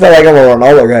 It's not like I'm a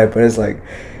Ronaldo guy, but it's like,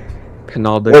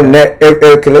 Ronaldo.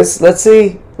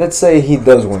 Let's say he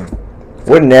does win.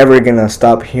 We're never gonna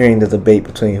stop hearing the debate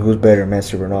between who's better,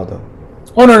 Messi or Ronaldo.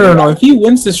 Oh no! If he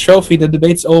wins this trophy, the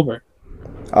debate's over.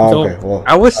 Oh, okay. Well,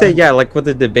 I would say with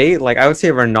the debate, I would say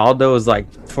Ronaldo is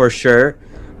for sure,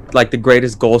 the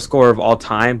greatest goal scorer of all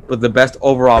time. But the best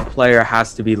overall player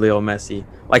has to be Leo Messi.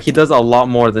 He does a lot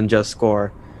more than just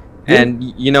score. Yeah.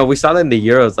 And we saw that in the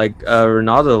Euros.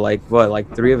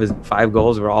 Ronaldo, 3 of his 5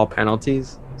 goals were all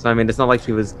penalties. So I mean, it's not like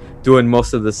he was doing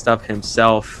most of the stuff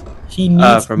himself. He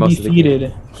needs for to most be of the game.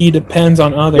 defeated. He depends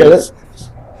on Yeah, others.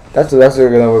 that's a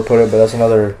good way to put it, but that's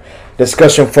another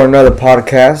discussion for another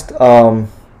podcast.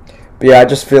 But yeah, I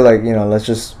just feel like, let's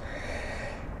just.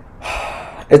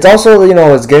 It's also,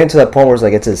 it's getting to that point where it's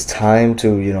like it's his time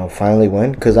to, finally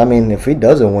win. Because, I mean, if he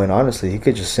doesn't win, honestly, he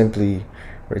could just simply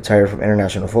retire from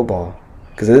international football.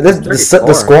 Because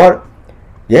the squad.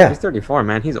 Yeah. He's 34,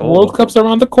 man. He's old. World Cup's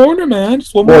around the corner, man.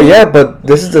 Just one more Well, year. yeah, but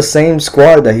this is the same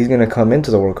squad that he's going to come into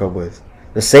the World Cup with.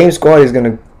 The same squad he's going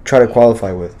to try to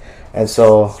qualify with. And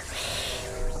so,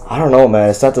 I don't know, man.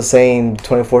 It's not the same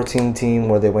 2014 team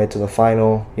where they went to the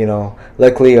final.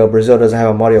 Luckily, Brazil doesn't have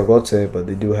a Mario Götze, but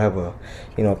they do have a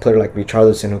player like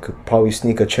Richarlison who could probably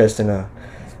sneak a chest in a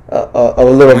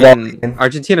little I ball. mean,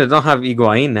 Argentina don't have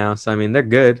Higuain now, so I mean they're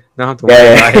good. They don't have to Yeah, worry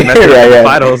yeah. about him at the Yeah.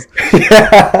 finals.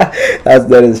 Yeah,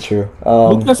 that is true.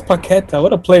 Lucas Paqueta,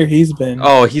 what a player he's been.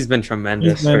 Oh, he's been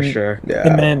tremendous He's been- for sure.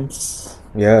 Yeah, Immense.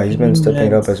 yeah, he's been stepping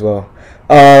it up as well.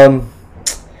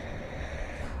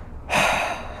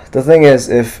 The thing is,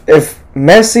 if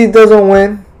Messi doesn't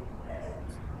win,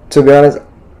 to be honest,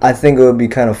 I think it would be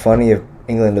kind of funny if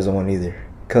England doesn't win either.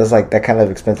 Because, like, that kind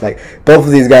of expense, like, both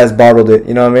of these guys bottled it,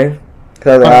 you know what I mean?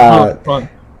 Cause, Hold on.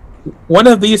 One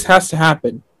of these has to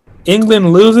happen.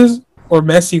 England loses or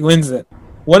Messi wins it.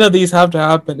 One of these have to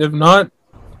happen. If not,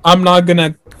 I'm not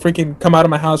gonna freaking come out of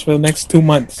my house for the next 2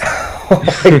 months. oh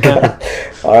my God.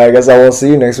 All right, I guess I won't see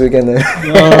you next weekend then.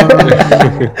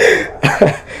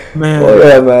 Man. Well,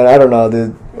 yeah, man, I don't know,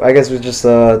 dude. I guess we just,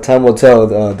 time will tell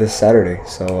this Saturday.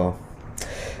 So,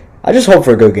 I just hope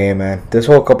for a good game, man. This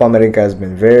whole Copa America has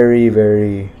been very,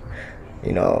 very,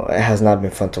 it has not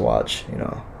been fun to watch,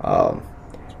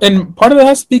 And part of that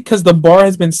has to be because the bar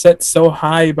has been set so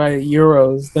high by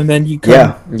Euros, and then you come,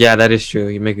 Yeah. Yeah, that is true.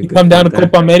 You make a you good come down to point there.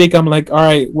 Copa America. I'm like, all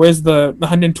right, where's the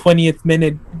 120th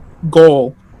minute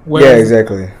goal? Where Yeah, is-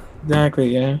 exactly. exactly,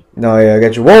 yeah. No, yeah, I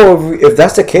get you. Well, if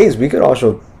that's the case, we could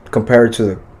also compare it to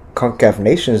the CONCACAF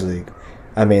Nations League.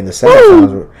 I mean, the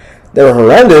semifinals they were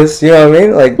horrendous. You know what I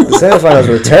mean? Like the semifinals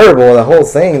were terrible. The whole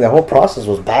thing, the whole process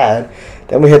was bad.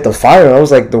 Then we hit the final. It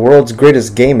was like the world's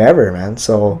greatest game ever, man.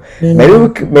 So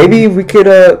maybe we could,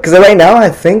 because right now I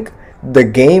think the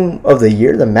game of the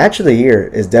year, the match of the year,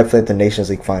 is definitely the Nations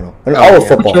League final. And all of yeah.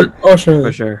 football. Sure. Oh, sure.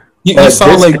 For sure. You But saw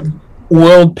this- like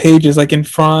world pages, like in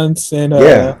France and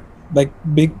Yeah. like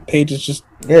big pages just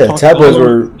Yeah, talking tabloids all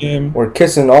over were the game. We're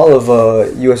kissing all of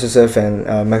USSF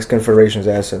and Mexican Federation's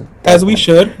ass. As we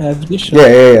should.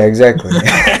 Yeah, exactly.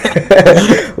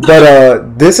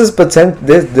 But this is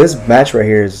This match right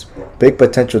here is big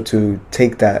potential to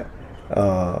take that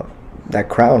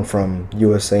crown from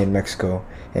USA and Mexico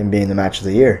and being the match of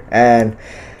the year. And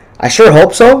I sure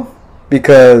hope so,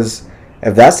 because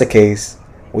if that's the case,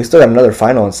 we still got another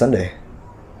final on Sunday.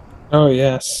 Oh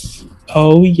yes.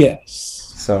 Oh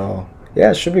yes. So,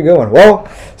 yeah, it should be a good one. Well,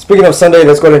 speaking of Sunday,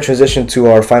 let's go ahead and transition to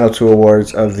our final two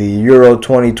awards of the Euro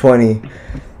 2020.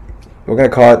 We're going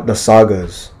to call it the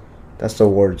Sagas. That's the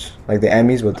awards. Like the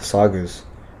Emmys, but the Sagas.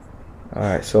 All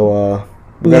right, so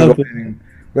we're going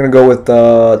to go with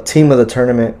Team of the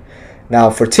Tournament. Now,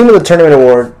 for Team of the Tournament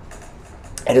award,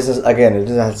 it doesn't have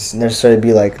to necessarily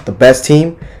be like the best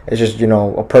team. It's just,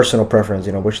 a personal preference.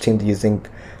 Which team do you think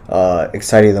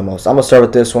excited you the most? I'm gonna start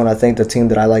with this one. I think the team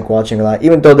that I like watching a lot,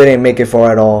 even though they didn't make it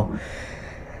far at all,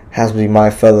 has to be my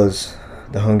fellas,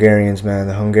 the Hungarians, man.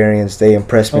 The Hungarians, they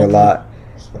impressed me a lot.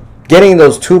 Getting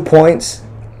those 2 points,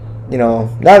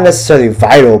 not necessarily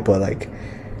vital, but like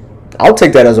I'll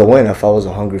take that as a win if I was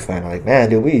a Hungary fan. Like, man,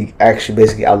 dude, we actually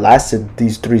basically outlasted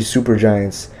these three super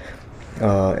giants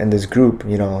in this group.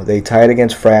 They tied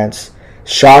against France.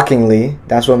 Shockingly,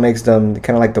 that's what makes them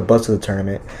kind of like the bust of the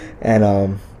tournament.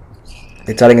 And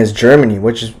they tied against Germany,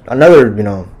 which is another,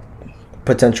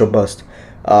 potential bust.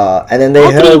 And then they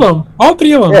all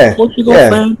three of them. Yeah, Portugal, yeah.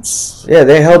 France. Yeah,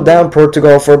 they held down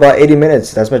Portugal for about 80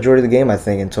 minutes. That's majority of the game, I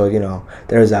think, until,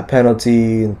 there was that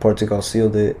penalty and Portugal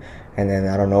sealed it. And then,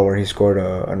 I don't know, where he scored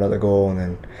another goal.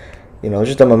 And then,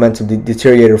 just the momentum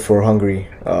deteriorated for Hungary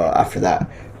after that.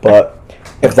 But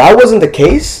if that wasn't the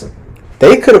case,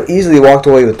 they could have easily walked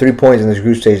away with 3 points in this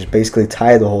group stage, basically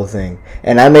tied the whole thing.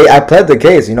 And I pled the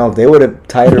case, if they would have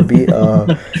tied or beat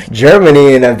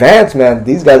Germany in advance, man,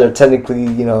 these guys are technically,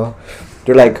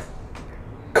 they're like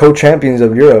co-champions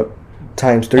of Europe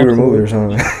times 3 removed or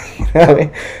something. You know what I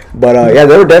mean? But yeah,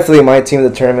 they were definitely my team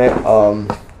of the tournament.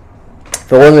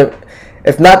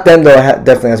 If not them, though, it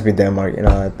definitely has to be Denmark.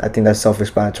 I think that's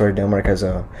self-explanatory. Denmark has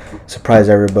surprised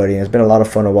everybody, and it's been a lot of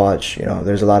fun to watch.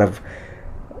 There's a lot of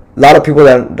people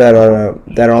that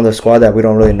are on the squad that we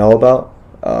don't really know about.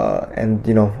 And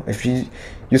if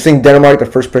you you think Denmark, the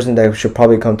first person that should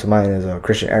probably come to mind is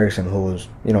Christian Eriksen, who was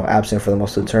absent for the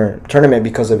most of the tournament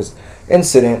because of his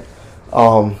incident.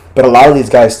 But a lot of these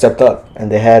guys stepped up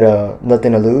and they had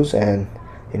nothing to lose and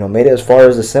made it as far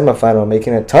as the semifinal,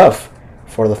 making it tough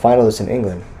for the finalists in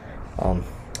England. But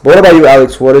what about you,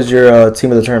 Alex? What is your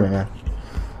team of the tournament, man?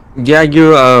 Yeah,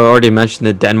 you already mentioned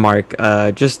the Denmark.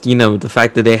 Just the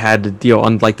fact that they had to deal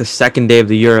on like the second day of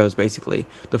the Euros, basically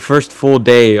the first full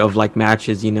day of like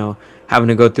matches. Having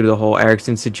to go through the whole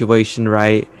Ericsson situation,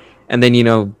 right? And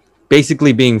then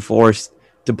basically being forced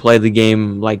to play the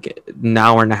game like an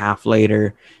hour and a half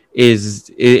later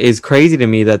is crazy to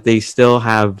me that they still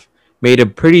have made a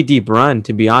pretty deep run.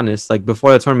 To be honest, like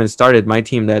before the tournament started, my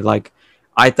team that like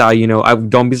I thought, I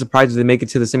don't be surprised if they make it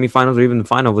to the semifinals or even the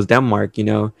final was Denmark,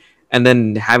 and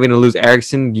then having to lose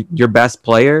Ericsson, your best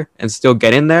player, and still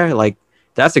get in there, like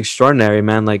that's extraordinary,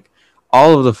 man. Like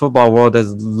all of the football world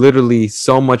has literally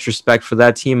so much respect for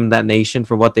that team and that nation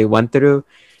for what they went through,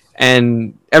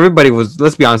 and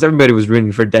let's be honest, everybody was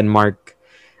rooting for Denmark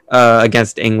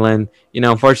against England.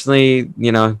 Unfortunately,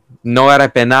 no era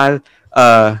penal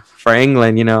for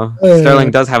England.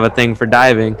 Sterling does have a thing for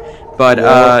diving.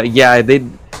 But yeah, they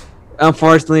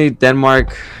unfortunately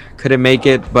Denmark couldn't make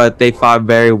it, but they fought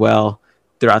very well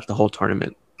throughout the whole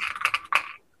tournament.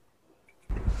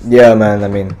 Yeah, man. I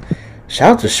mean,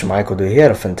 shout out to Schmeichel, dude. He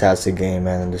had a fantastic game,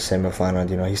 man, in the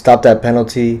semifinal. He stopped that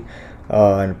penalty,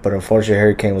 but unfortunately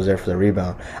Harry Kane was there for the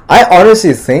rebound. I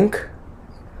honestly think,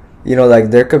 like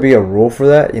there could be a rule for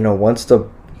that. Once the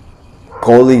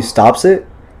goalie stops it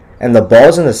and the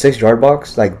ball's in the 6-yard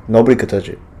box, like nobody could touch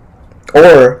it.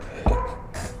 Or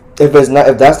if that's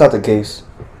not the case,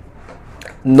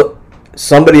 no,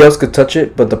 somebody else could touch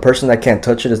it, but the person that can't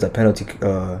touch it is the penalty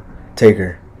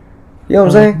taker. You know what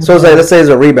I'm saying? So it's like, let's say it's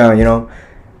a rebound,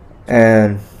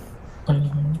 and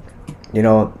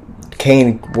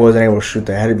Kane wasn't able to shoot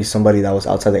that. It had to be somebody that was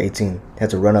outside the 18. He had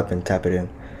to run up and tap it in.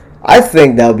 I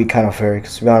think that would be kind of fair,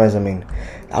 because to be honest, I mean,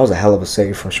 that was a hell of a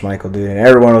save from Schmeichel, dude, and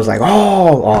everyone was like,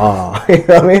 oh, you know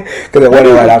what I mean? Because it went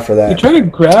right after that. He tried to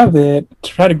grab it,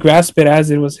 try to grasp it as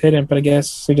it was hidden, but I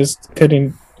guess he just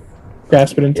couldn't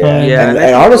grasp it in time. Yeah,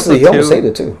 and honestly, he almost saved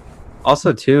it too.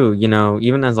 Also, too,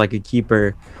 even as like a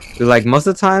keeper, like most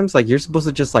of the times, like you're supposed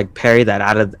to just like parry that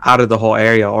out of the whole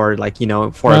area, or like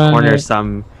for a corner or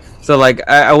something. So like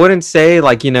I wouldn't say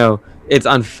like it's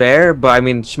unfair, but I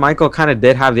mean Schmeichel kind of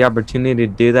did have the opportunity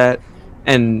to do that.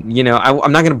 And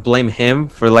I'm not gonna blame him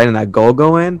for letting that goal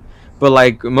go in, but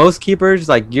like most keepers,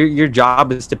 like your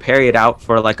job is to parry it out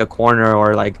for like a corner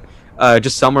or like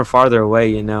just somewhere farther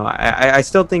away. I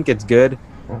still think it's good.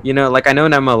 Like I know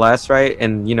in MLS, right,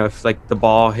 and if like the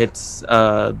ball hits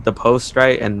the post,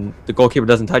 right, and the goalkeeper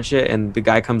doesn't touch it, and the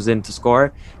guy comes in to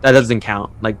score, that doesn't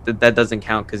count. Like that doesn't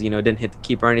count because it didn't hit the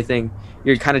keeper or anything.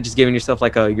 You're kind of just giving yourself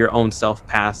like your own self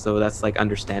pass, so that's like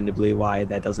understandably why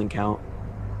that doesn't count.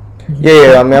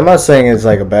 Yeah. I mean, I'm not saying it's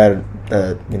like a bad,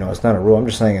 it's not a rule. I'm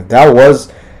just saying if there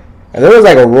was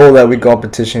like a rule that we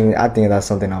competition, I think that's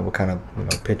something I would kind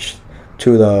of pitch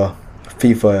to the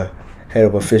FIFA head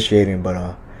of officiating.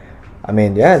 But I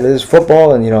mean, yeah, this is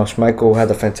football, and Schmeichel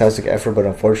had a fantastic effort, but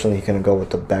unfortunately he couldn't go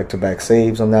with the back-to-back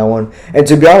saves on that one. And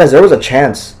to be honest, there was a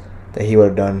chance that he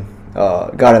would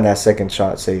have gotten that second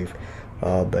shot save.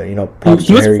 But he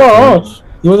was far off.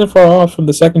 He wasn't far off from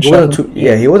the second shot.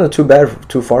 He wasn't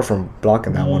too far from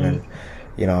blocking that one. And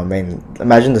I mean,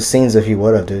 imagine the scenes if he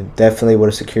would have, dude. Definitely would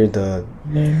have secured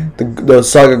the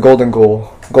Saga Golden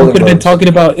goal. We could have been talking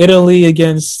about Italy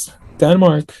against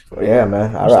Denmark. Yeah,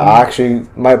 man. I actually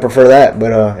might prefer that,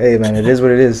 but hey, man, it is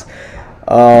what it is.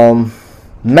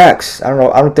 Max, I don't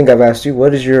know. I don't think I've asked you.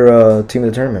 What is your team of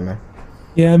the tournament, man?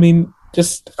 Yeah, I mean,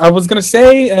 I was gonna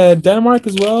say Denmark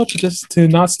as well, but just to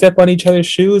not step on each other's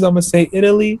shoes, I'm gonna say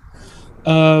Italy.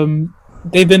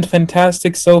 They've been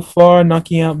fantastic so far,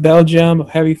 knocking out Belgium, a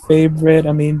heavy favorite.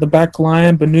 I mean, the back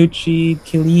line, Bonucci,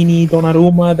 Chiellini,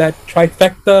 Donnarumma, that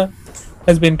trifecta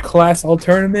has been class all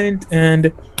tournament,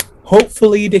 and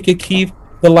hopefully they could keep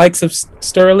the likes of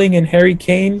Sterling and Harry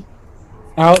Kane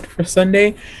out for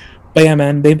Sunday. But yeah,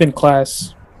 man, they've been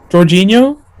class.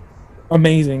 Jorginho,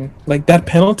 amazing. Like that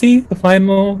penalty, the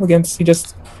final against, he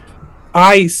just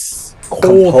ice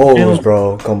cold. Composed,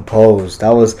 bro. Composed. That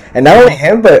was, and not only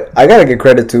him, but I gotta give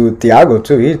credit to Thiago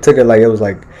too. He took it like it was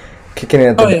like kicking it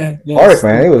at the park,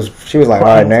 man. She was like, all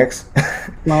right, next.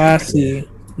 Classy.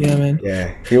 Yeah, man.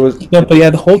 Yeah, he was. No, but yeah,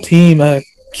 the whole team.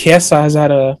 Chiesa has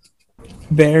had a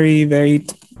very, very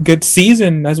good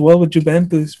season as well with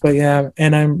Juventus. But yeah,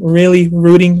 and I'm really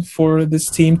rooting for this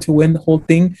team to win the whole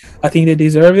thing. I think they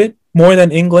deserve it more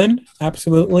than England,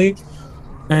 absolutely.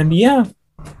 And yeah,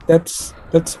 That's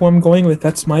what I'm going with.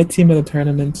 That's my team of the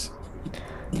tournament.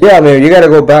 Yeah, I mean, you got to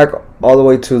go back all the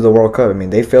way to the World Cup. I mean,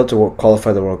 they failed to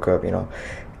qualify the World Cup.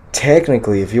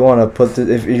 Technically, if you want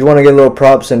to if you want to get a little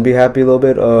props and be happy a little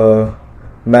bit,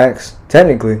 Max,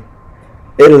 technically,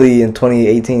 Italy in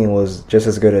 2018 was just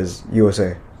as good as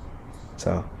USA.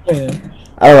 So Yeah.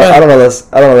 I don't know. Yeah. I don't know.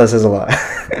 I don't know. That says a lot.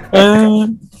 Uh,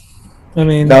 I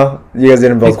mean, No, you guys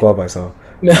didn't both qualify, so.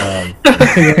 no.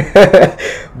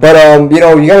 But you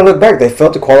gotta look back. They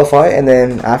failed to qualify, and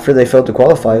then after they failed to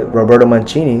qualify, Roberto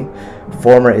Mancini,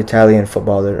 former Italian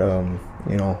footballer,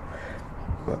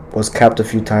 was capped a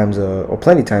few times, or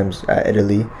plenty times at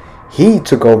Italy. He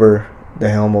took over the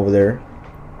helm over there,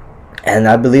 and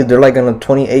I believe they're like on a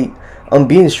 28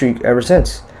 unbeaten streak ever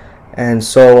since. And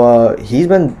so he's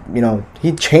been,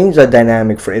 he changed that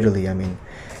dynamic for Italy. I mean,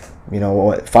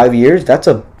 5 years? That's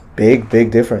a big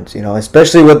difference.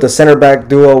 Especially with the center back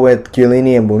duo with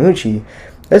Chiellini and Bonucci.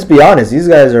 Let's be honest, these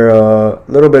guys are a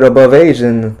little bit above age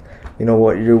than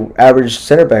what your average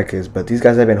center back is. But these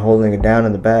guys have been holding it down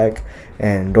in the back,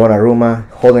 and Donnarumma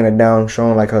holding it down,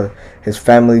 showing like his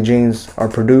family genes are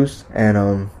produced.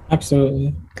 And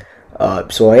Absolutely.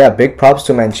 so yeah, big props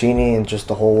to Mancini and just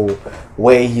the whole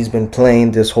way he's been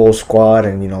playing this whole squad,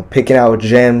 and picking out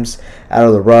gems out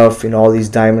of the rough, all these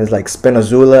diamonds like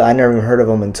Spinazzola. I never even heard of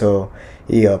him until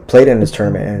he played in this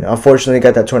tournament, and unfortunately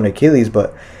got that torn Achilles.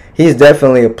 But he's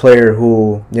definitely a player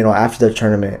who, after the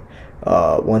tournament,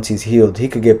 once he's healed, he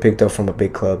could get picked up from a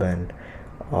big club. And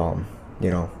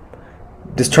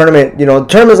this tournament,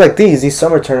 tournaments like these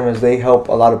summer tournaments, they help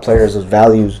a lot of players'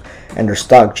 values and their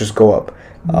stock just go up.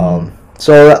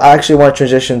 So I actually want to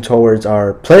transition towards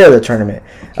our player of the tournament.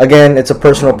 Again, it's a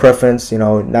personal preference,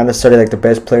 not necessarily like the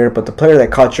best player, but the player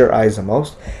that caught your eyes the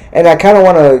most. And I kind of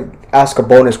want to ask a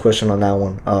bonus question on that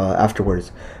one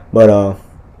afterwards. But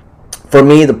for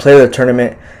me, the player of the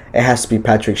tournament, it has to be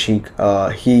Patrick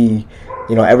Schick. He,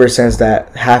 ever since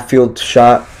that half-field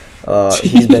shot,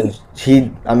 he's been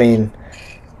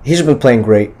playing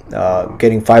great,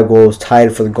 getting 5 goals,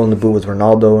 tied for the Golden Boot with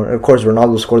Ronaldo. And of course,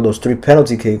 Ronaldo scored those 3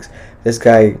 penalty kicks. This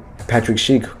guy, Patrick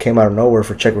Schick, came out of nowhere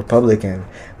for Czech Republic and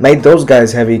made those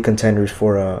guys heavy contenders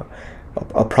for a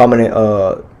prominent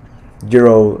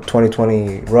Euro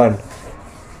 2020 run.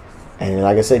 And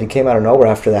like I said, he came out of nowhere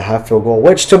after that half-field goal,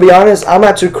 which, to be honest, I'm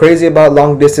not too crazy about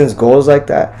long-distance goals like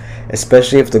that,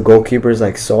 especially if the goalkeeper is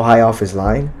like so high off his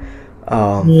line. So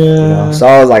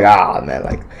I was like, man,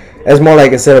 like, it's more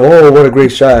like, instead of, oh, what a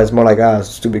great shot, it's more like,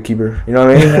 stupid keeper. You know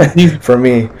what I mean? For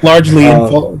me. Largely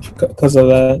involved because of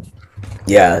that.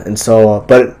 Yeah, and so,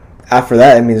 but after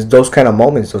that, I mean, it's those kind of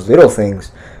moments, those little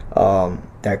things,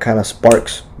 that kind of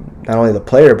sparks not only the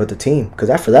player, but the team. Because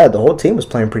after that, the whole team was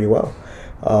playing pretty well.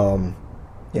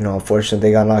 Unfortunately,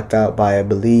 they got knocked out by, I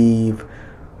believe,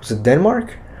 was it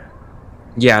Denmark?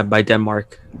 Yeah, by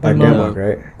Denmark. By Denmark,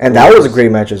 right? And that was a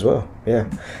great match as well. Yeah.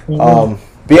 Mm-hmm.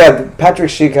 But yeah, Patrick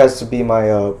Schick has to be my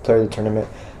player of the tournament,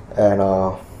 and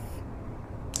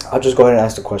I'll just go ahead and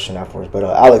ask the question afterwards. But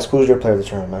Alex, who's your player of the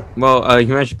tournament, man? Well,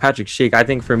 you mentioned Patrick Schick. I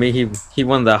think for me, he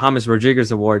won the James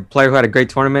Rodriguez Award. Player who had a great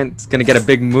tournament. Is gonna get a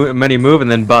big money move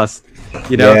and then bust.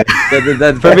 Yeah.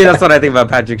 For me, that's what I think about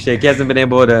Patrick Schick. He hasn't been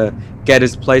able to get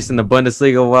his place in the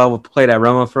Bundesliga well. Played at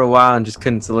Roma for a while and just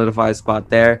couldn't solidify a spot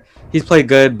there. He's played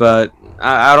good, but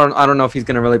I don't know if he's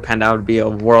gonna really pan out to be a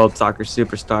world soccer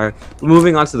superstar.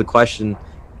 Moving on to the question,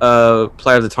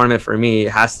 player of the tournament for me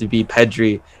has to be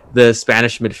Pedri, the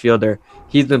Spanish midfielder.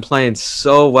 He's been playing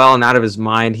so well and out of his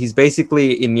mind. He's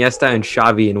basically Iniesta and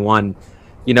Xavi in one.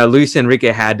 Luis Enrique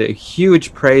had a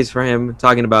huge praise for him,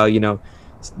 talking about,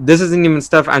 this isn't even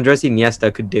stuff Andres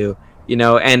Iniesta could do,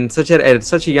 and at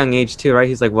such a young age too, right?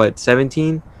 He's like, what,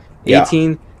 17,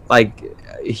 18? Yeah. Like,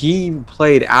 he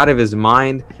played out of his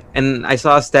mind. And I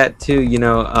saw a stat too,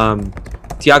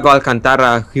 Thiago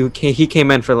Alcantara, he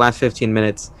came in for the last 15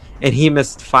 minutes, and he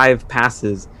missed 5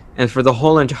 passes. And for the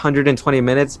whole 120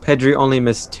 minutes, Pedri only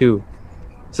missed 2.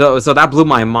 So that blew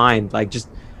my mind. Like, just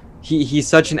he's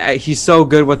so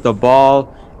good with the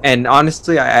ball. And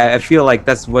honestly, I feel like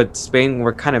that's what Spain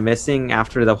were kind of missing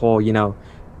after the whole,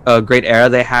 great era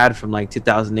they had from like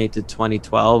 2008 to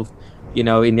 2012.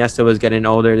 Iniesta was getting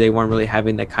older. They weren't really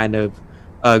having that kind of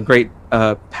great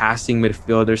passing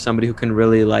midfielder, somebody who can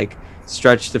really like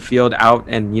stretch the field out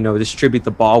and distribute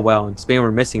the ball well. And Spain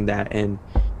were missing that. And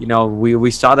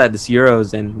we saw that this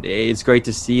Euros, and it's great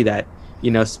to see that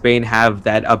Spain have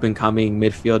that up and coming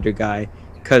midfielder guy,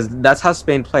 because that's how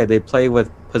Spain play. They play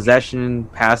with possession,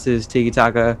 passes,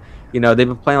 tiki-taka. They've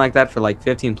been playing like that for like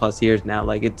 15 plus years now.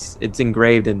 Like, it's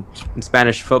engraved in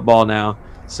Spanish football now.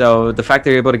 So the fact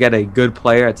they're able to get a good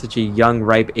player at such a young,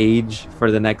 ripe age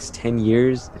for the next 10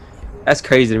 years, that's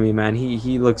crazy to me, man.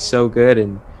 He looks so good,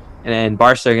 and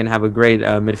Barca are gonna have a great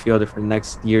midfielder for the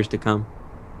next years to come.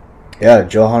 Yeah,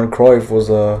 Johan Cruyff was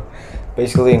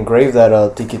basically engraved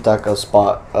that tiki-taka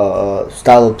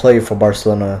style of play for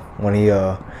Barcelona when he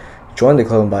joined the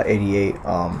club in about 88.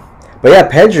 But yeah,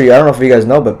 Pedri, I don't know if you guys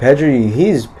know, but Pedri,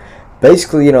 he's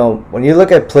basically, when you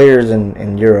look at players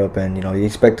in Europe and, you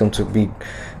expect them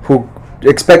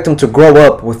to grow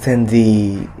up within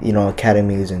the,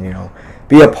 academies and,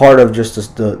 be a part of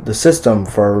just the system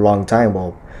for a long time.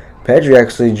 Well, Pedri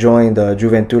actually joined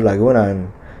Juventud Laguna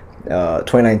in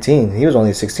 2019. He was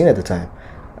only 16 at the time.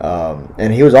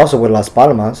 And he was also with Las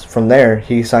Palmas. From there,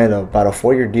 he signed about a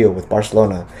 4-year deal with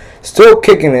Barcelona. Still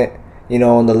kicking it,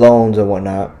 on the loans and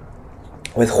whatnot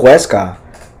with Huesca.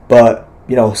 But,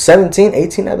 17,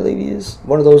 18, I believe he is.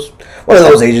 One of those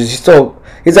ages.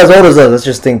 He's as old as us. Let's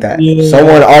just think that. Yeah.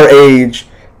 Someone our age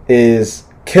is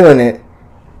killing it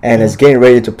and is getting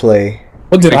ready to play.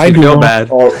 What did I do? Feel bad.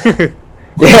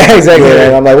 Yeah, exactly.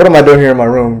 And I'm like, what am I doing here in my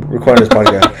room recording this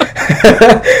podcast?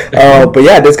 But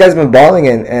yeah, this guy's been balling,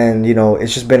 and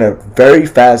it's just been a very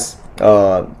fast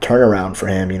turnaround for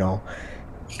him.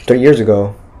 3 years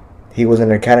ago, he was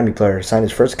an academy player, signed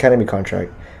his first academy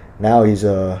contract. Now he's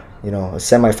a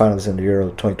semifinalist in the Euro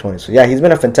 2020. So yeah, he's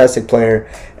been a fantastic player,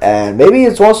 and maybe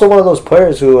it's also one of those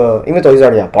players who, even though he's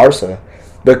already at Barca,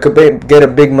 but could get a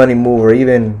big money move or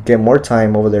even get more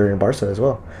time over there in Barca as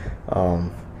well.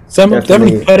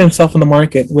 Definitely put himself in the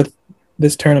market with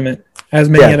this tournament, as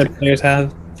many other players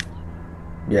have.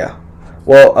 Yeah.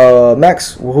 Well,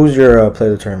 Max, who's your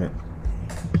player of the tournament?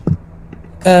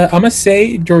 I'm gonna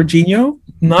say Jorginho,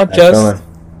 not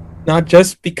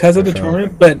just because of the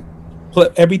tournament, but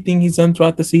everything he's done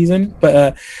throughout the season.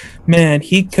 But man,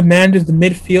 he commanded the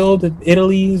midfield of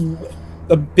Italy.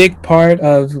 A big part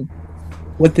of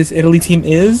what this Italy team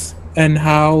is and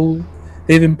how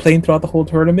they've been playing throughout the whole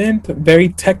tournament. Very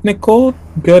technical,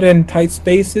 good in tight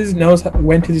spaces, knows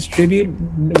when to distribute,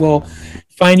 will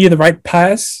find you the right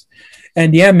pass.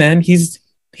 And yeah, man, he's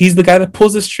the guy that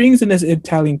pulls the strings in this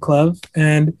Italian club.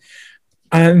 And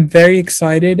I'm very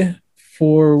excited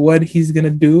for what he's going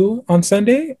to do on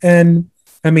Sunday. And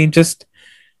I mean, he's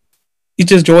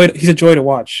a joy to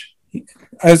watch,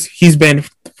 as he's been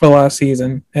for last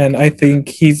season. And I think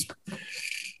he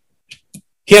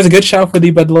has a good shout for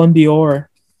the Ballon d'Or.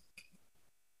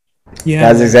 Yeah,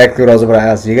 that's exactly what I was about to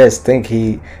ask. Do you guys think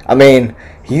he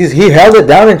held it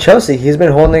down in Chelsea? He's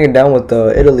been holding it down with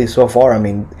Italy so far. I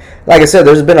mean, like I said,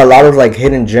 there's been a lot of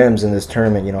hidden gems in this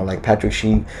tournament. Like Patrick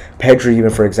Schick, Pedri, even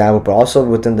for example, but also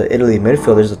within the Italy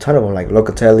midfield, there's a ton of them like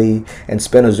Locatelli and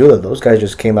Spinazzola. Those guys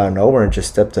just came out of nowhere and just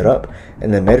stepped it up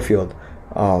in the midfield.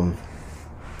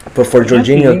 But for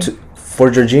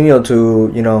Jorginho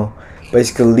to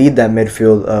basically lead that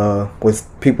midfield with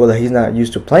people that he's not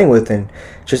used to playing with, and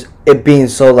just it being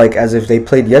so as if they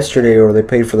played yesterday or they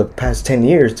played for the past 10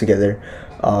 years together.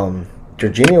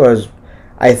 Jorginho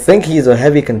I think he's a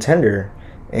heavy contender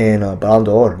in Ballon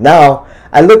d'Or. Now,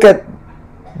 I look at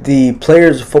the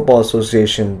Players Football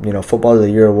Association, Football of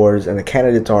the Year awards, and the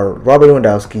candidates are Robert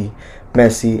Lewandowski,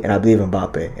 Messi, and I believe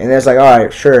Mbappe. And it's all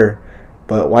right, sure,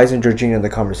 but why isn't Jorginho in the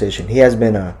conversation? He has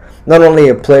been not only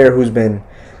a player who's been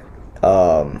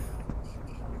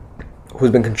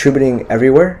contributing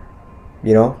everywhere,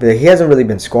 but he hasn't really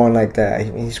been scoring like that.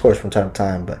 He scores from time to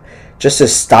time, but just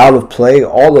his style of play,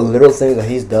 all the little things that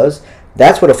he does,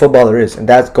 that's what a footballer is. And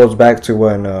that goes back to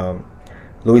when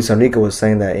Luis Enrique was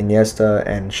saying that Iniesta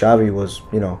and Xavi was,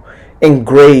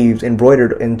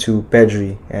 embroidered into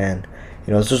Pedri. And,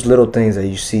 it's just little things that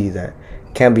you see that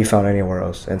can't be found anywhere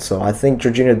else. And so I think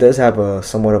Jorginho does have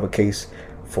somewhat of a case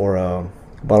for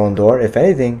Ballon d'Or. If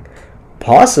anything,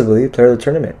 possibly player of the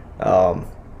tournament. But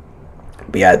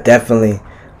yeah, definitely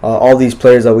all these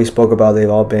players that we spoke about, they've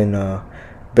all been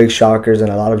big shockers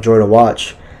and a lot of joy to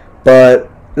watch. But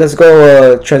let's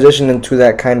go transition into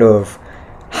that kind of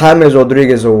James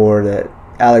Rodriguez award that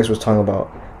Alex was talking about.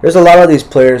 There's a lot of these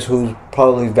players whose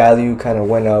probably value kind of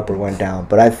went up or went down,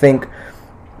 but I think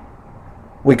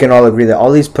we can all agree that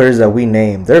all these players that we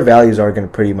named, their values are going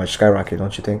to pretty much skyrocket,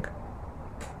 don't you think?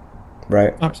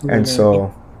 Right? Absolutely. And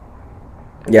so,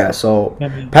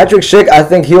 Patrick Schick, I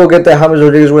think he'll get that James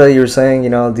Rodriguez where you were saying,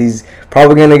 he's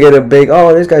probably going to get a big,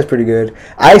 this guy's pretty good.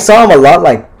 I saw him a lot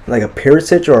like a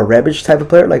Perisic or a Rebic type of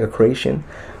player, like a Croatian.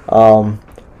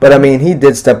 But I mean, he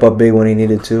did step up big when he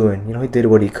needed to, and he did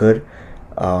what he could.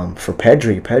 For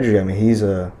Pedri, I mean, he's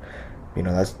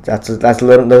that's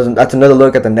another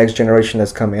look at the next generation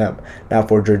that's coming up. Now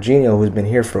for Jorginho, who's been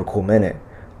here for a cool minute,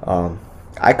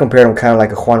 I compared him kind of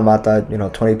like a Juan Mata,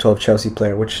 2012 Chelsea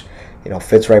player, which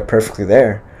fits right perfectly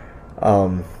there.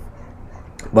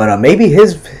 But maybe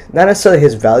not necessarily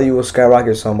his value will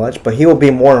skyrocket so much, but he will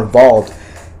be more involved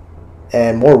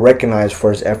and more recognized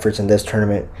for his efforts in this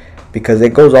tournament, because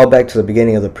it goes all back to the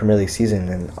beginning of the Premier League season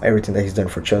and everything that he's done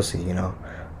for Chelsea,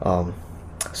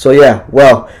 So yeah,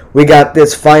 well, we got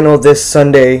this final this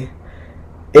Sunday,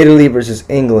 Italy versus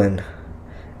England,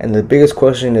 and the biggest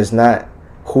question is not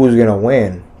who's gonna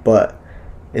win, but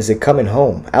is it coming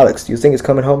home? Alex, do you think it's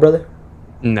coming home, brother?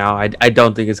 No, I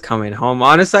don't think it's coming home.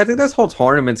 Honestly, I think this whole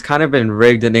tournament's kind of been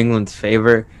rigged in England's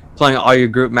favor. Playing all your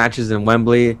group matches in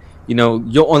Wembley, you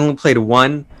only played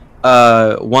one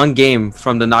game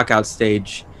from the knockout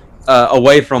stage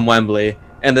away from Wembley,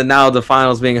 and then now the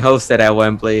finals being hosted at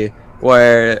Wembley,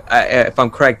 where if I'm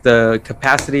correct, the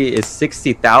capacity is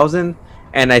 60,000,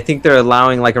 and I think they're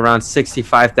allowing like around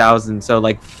 65,000. So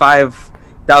like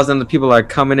 5,000 of the people are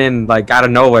coming in like out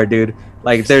of nowhere, dude.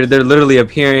 Like they're literally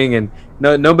appearing, and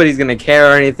nobody's gonna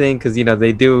care or anything, because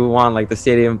they do want like the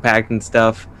stadium packed and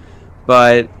stuff.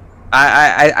 But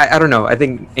I don't know. I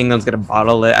think England's gonna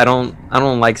bottle it. I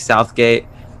don't like Southgate.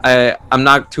 I'm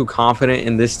not too confident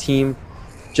in this team,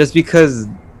 just because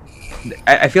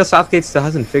I feel Southgate still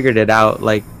hasn't figured it out.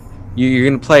 Like you're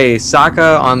gonna play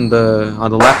Saka on the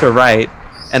left or right,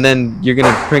 and then you're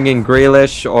gonna bring in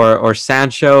Grealish or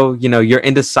Sancho. You're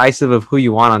indecisive of who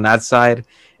you want on that side,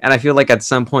 and I feel like at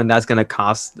some point that's gonna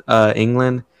cost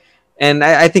England. And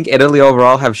I think Italy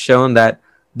overall have shown that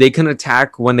they can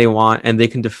attack when they want and they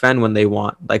can defend when they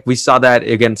want. Like we saw that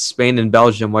against Spain and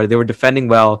Belgium, where they were defending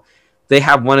well. They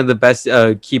have one of the best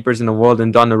keepers in the world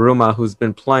in Donnarumma, who's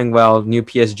been playing well, new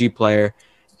PSG player.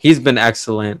 He's been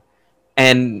excellent.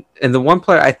 And the one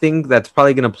player I think that's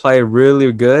probably going to play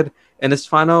really good in this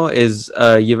final is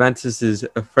Juventus's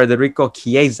Federico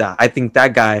Chiesa. I think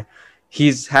that guy,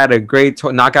 he's had a great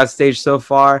knockout stage so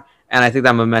far, and I think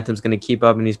that momentum's going to keep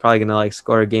up, and he's probably going to like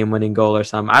score a game-winning goal or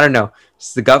something. I don't know.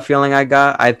 It's the gut feeling I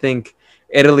got. I think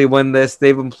Italy win this.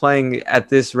 They've been playing at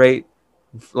this rate,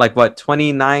 like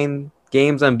 29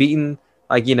 games unbeaten.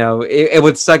 Like, it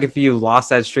would suck if you lost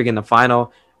that streak in the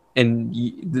final. And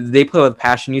they play with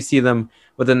passion. You see them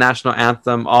with the national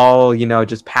anthem, all,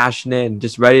 just passionate and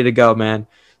just ready to go, man.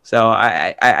 So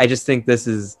I just think this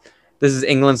is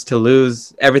England's to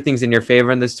lose. Everything's in your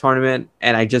favor in this tournament,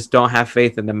 and I just don't have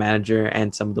faith in the manager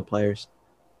and some of the players.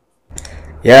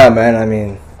 Yeah, man. I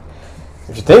mean,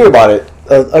 if you think about it,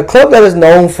 a club that is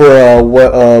known for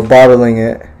bottling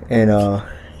it in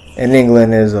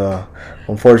England is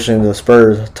unfortunately the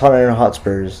Spurs, Tottenham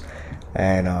Hotspurs,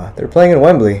 and they're playing in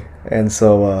Wembley, and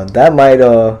so that might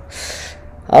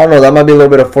I don't know, that might be a little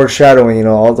bit of foreshadowing,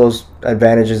 all those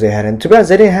advantages they had. And to be honest,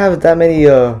 they didn't have that many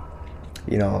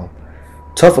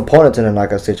tough opponents in the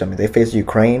knockout stage. I mean, they faced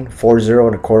Ukraine 4-0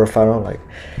 in the quarterfinal. Like,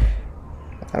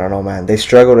 I don't know, man. They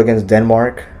struggled against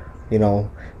Denmark.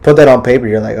 Put that on paper,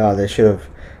 you're like, oh, they should have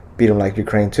beat them like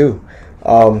Ukraine too.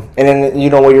 And then,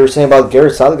 what you were saying about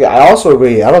Gareth Southgate, I also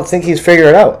agree. I don't think he's figured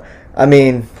it out. I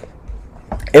mean,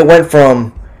 it went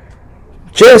from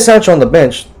Jadon Sancho on the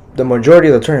bench the majority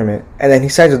of the tournament, and then he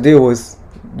signs a deal with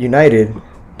United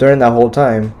during that whole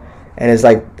time. And it's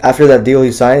like, after that deal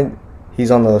he signed,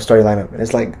 he's on the starting lineup. And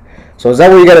it's like, so is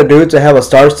that what you got to do to have a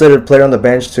star-studded player on the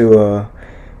bench to,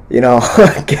 get on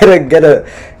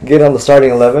the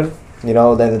starting 11?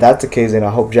 Then if that's the case, then I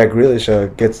hope Jack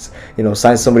Grealish gets,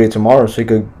 signs somebody tomorrow so he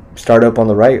could start up on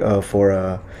the right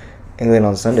for England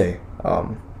on Sunday.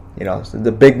 So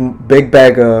the big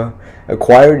bag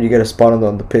acquired, you get a spot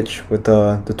on the pitch with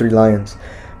the Three Lions.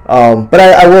 But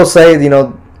I will say,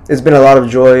 it's been a lot of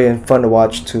joy and fun to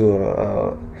watch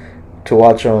to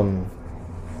watch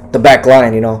the back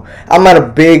line. I'm not a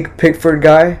big Pickford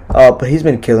guy, but he's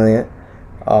been killing it.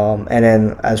 And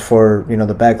then as for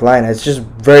the back line, it's just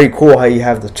very cool how you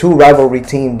have the two rivalry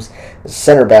teams,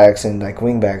 center backs and like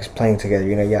wing backs playing together.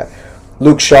 You got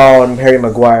Luke Shaw and Harry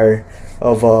Maguire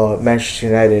of Manchester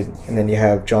United, and then you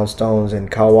have John Stones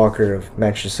and Kyle Walker of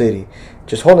Manchester City,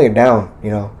 just holding it down.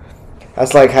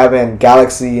 That's like having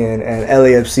Galaxy and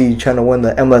LAFC trying to win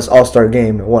the MLS All-Star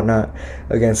game and whatnot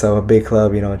against a big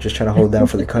club, just trying to hold down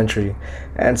for the country.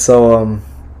 And so,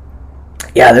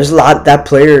 yeah, there's a lot.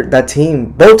 That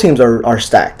team, both teams are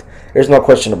stacked. There's no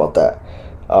question about that.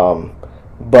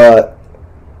 But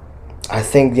I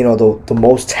think, the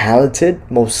most talented,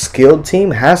 most skilled team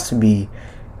has to be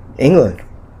England.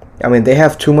 I mean, they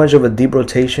have too much of a deep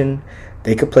rotation.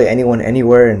 They could play anyone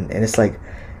anywhere, and it's like,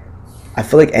 I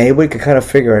feel like anybody could kind of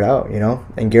figure it out,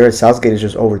 And Gareth Southgate is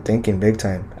just overthinking big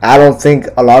time. I don't think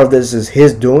a lot of this is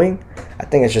his doing. I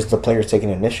think it's just the players taking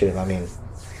initiative. I mean,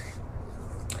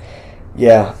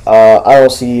 Yeah, I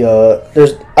don't see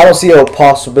a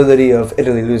possibility of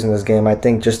Italy losing this game. I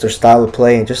think just their style of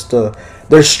play and just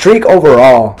their streak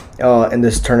overall in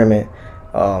this tournament,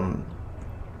 um,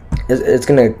 it's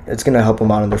gonna help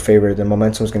them out in their favor. The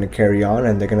momentum's gonna carry on,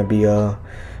 and they're gonna be Euro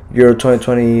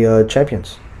 2020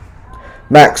 champions.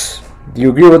 Max, do you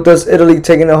agree with us? Italy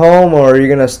taking it home, or are you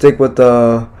gonna stick with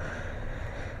the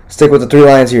three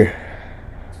lions here?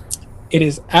 It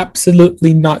is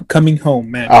absolutely not coming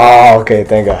home, man. Oh, okay,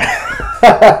 thank God.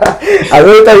 I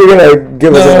really thought you were gonna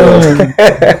give us a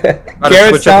About to Gareth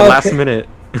switch at the South- last minute.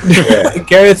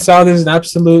 Gareth South is an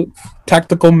absolute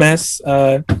tactical mess.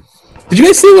 Did you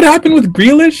guys see what happened with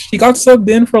Grealish? He got subbed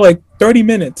in for like 30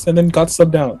 minutes and then got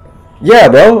subbed out. Yeah,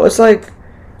 bro. It's like,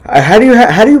 how do you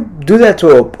do that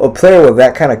to a player with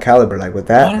that kind of caliber, like with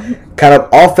that kind of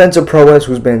offensive prowess,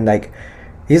 who's been like,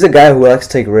 he's a guy who likes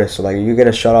to take risks. So like, you get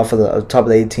a shot off of the top of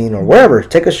the 18 or wherever,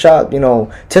 take a shot.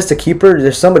 Test the keeper.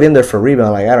 There's somebody in there for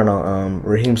rebound. Like I don't know,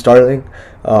 Raheem Sterling.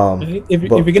 If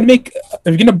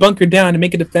you're gonna bunker down and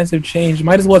make a defensive change, you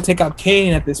might as well take out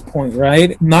Kane at this point,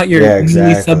 right? Not your Yeah, newly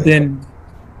exactly. subbed in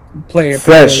player.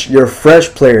 You're a fresh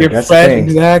player. You're That's fresh, the thing.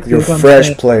 exactly, You're a that's what I'm fresh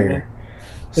saying, player.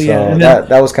 So, So yeah, and that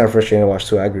was kind of frustrating to watch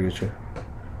too. I agree with you.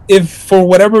 If for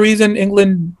whatever reason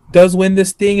England does win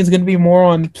this thing, it's going to be more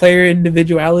on player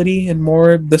individuality and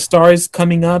more the stars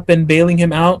coming up and bailing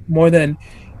him out more than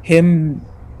him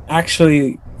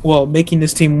actually making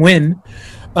this team win.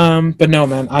 But no,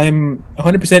 man, I'm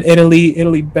 100% Italy.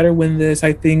 Italy better win this,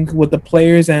 I think, with the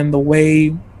players and the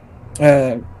way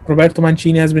Roberto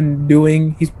Mancini has been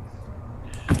doing.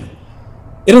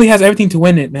 Italy has everything to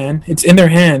win it, man. It's in their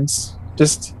hands.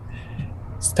 Just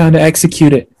it's time to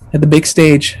execute it at the big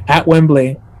stage at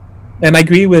Wembley. And I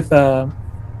agree with Alex.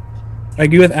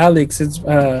 It's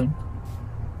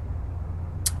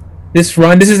this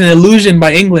run. This is an illusion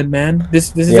by England, man.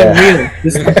 This isn't real.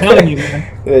 This I'm telling you,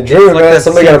 man. Yeah, Drew, Like man, that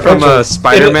somebody scene got a from picture.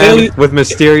 Spider-Man Italy- with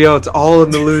Mysterio. It's all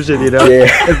an illusion, Yeah.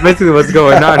 That's basically what's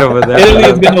going on over there. Italy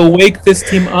is going to wake this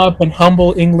team up and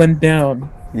humble England down.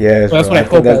 Yes, That's bro, what I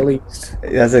hope think at least.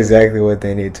 that's exactly what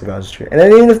they need to bounce through. And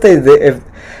then even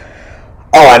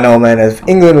I know, man. If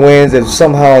England wins, if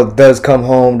somehow it does come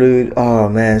home, dude. Oh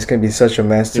man, it's gonna be such a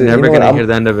mess. You're Dude. never You know gonna what, hear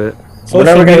the end of it. We're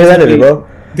never gonna hear the end of it, bro.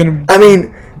 Gonna I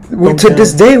mean, Go to down.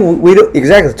 this day, we don't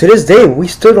exactly. To this day, we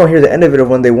still don't hear the end of it of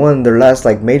when they won their last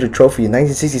like major trophy in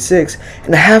 1966,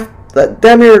 and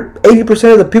damn near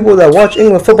 80% of the people that watch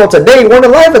England football today weren't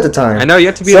alive at the time. I know you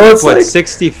have to be So like, it's what, like-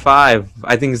 65.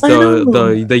 I think it's I know.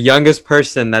 the youngest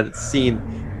person that's seen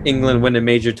England win a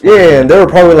major Yeah, tournament. and they were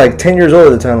probably like 10 years old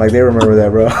at the time. Like they remember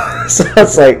that, bro. So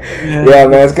it's like, yeah,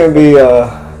 man, it's gonna be.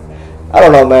 I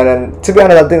don't know, man. And to be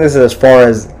honest, I think this is as far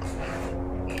as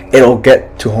it'll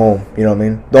get to home. You know what I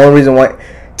mean? The only reason why,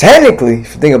 technically,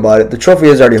 if you think about it, the trophy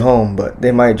is already home, but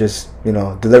they might just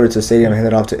deliver it to the stadium and hand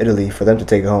it off to Italy for them to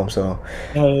take it home. So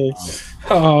man.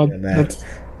 man.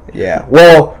 yeah.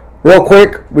 Well, real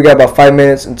quick, we got about 5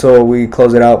 minutes until we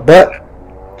close it out, but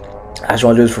I just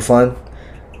want to do this for fun.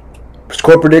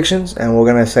 Score predictions, and we're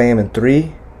gonna say them in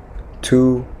 3,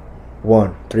 2,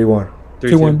 1. 3-1.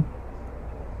 2-1.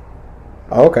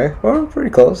 Oh, okay, well, pretty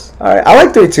close. All right, I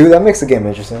like 3-2. That makes the game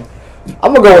interesting.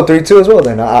 I'm gonna go with 3-2 as well.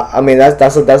 Then I mean that's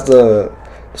the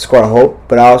score I hope,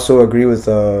 but I also agree with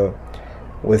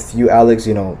you, Alex.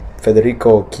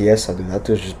 Federico Chiesa, dude, that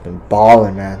dude's just been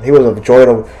balling, man. He was a joy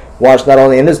to watch, not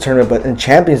only in this tournament but in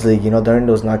Champions League. During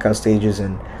those knockout stages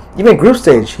and even group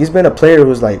stage, he's been a player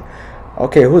who's like,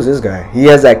 okay, who's this guy? He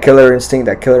has that killer instinct,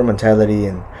 that killer mentality,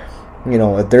 and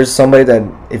if there's somebody that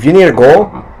if you need a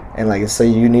goal. And like say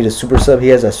you need a super sub, he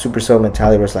has a super sub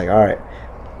mentality where it's like, all right,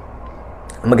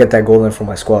 I'm gonna get that goal in for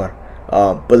my squad.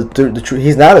 But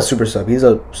he's not a super sub; he's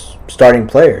a starting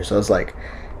player. So it's like,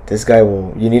 this guy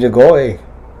you need a goal, hey,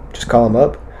 just call him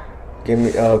up,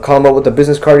 call him up with the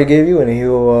business card he gave you, and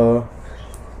he'll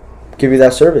give you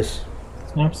that service.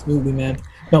 Absolutely, man.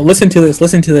 No, listen to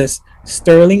this.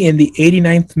 Sterling in the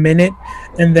 89th minute,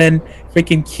 and then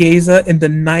freaking Chiesa in the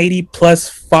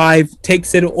 90+5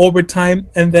 takes it overtime,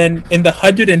 and then in the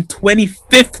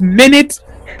 125th minute,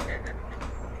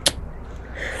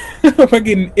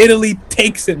 fucking Italy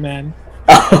takes it, man.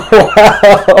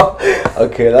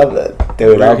 Okay,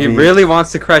 dude. He really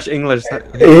wants to crush English does.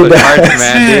 hearts,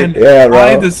 man, dude. Yeah, bro.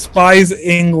 I despise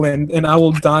England, and I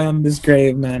will die on this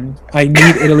grave, man. I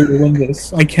need Italy to win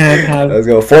this. I can't have. Let's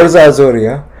go. Forza Azzurri,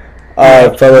 huh?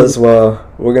 Alright, fellas, well,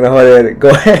 we're gonna go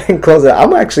ahead and close it. I'm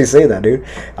gonna actually say that, dude.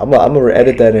 I'm gonna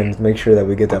edit that and make sure that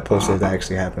we get that posted if that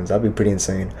actually happens. That'd be pretty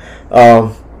insane.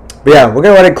 But yeah, we're gonna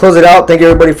go ahead and close it out. Thank you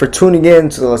everybody for tuning in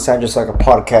to the Los Angeles Soccer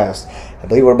Podcast. I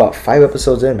believe we're about 5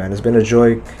 episodes in, man. It's been a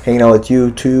joy hanging out with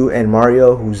you too, and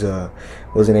Mario, who's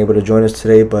wasn't able to join us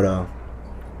today, but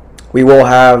we will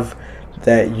have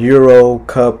that Euro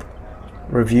Cup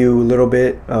review a little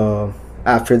bit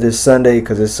after this Sunday,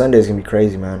 because this Sunday is gonna be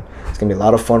crazy, man. It's gonna be a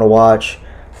lot of fun to watch.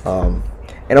 And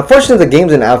unfortunately, the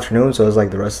game's in the afternoon, so it's like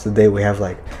the rest of the day we have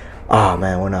like, oh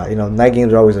man, we're not. Night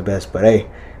games are always the best, but hey,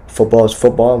 football is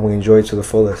football, and we enjoy it to the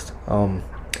fullest.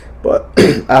 But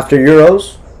after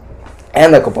Euros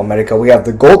and the Copa America, we have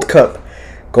the Gold Cup.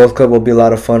 Gold Cup will be a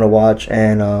lot of fun to watch,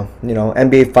 and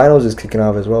NBA Finals is kicking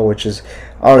off as well, which is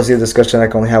honestly a discussion I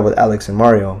can only have with Alex and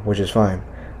Mario, which is fine.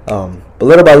 But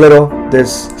little by little,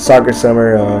 this soccer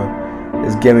summer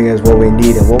is giving us what we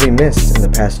need and what we missed in the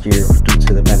past year due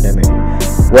to the pandemic.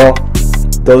 Well,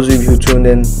 those of you who tuned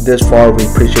in this far, we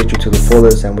appreciate you to the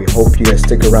fullest, and we hope you guys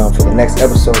stick around for the next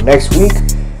episode next week.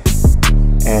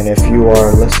 And if you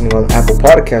are listening on Apple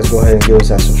Podcasts, go ahead and give us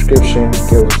that subscription,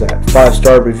 give us that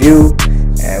 5-star review,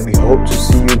 and we hope to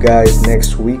see you guys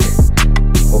next week.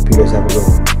 Hope you guys have a good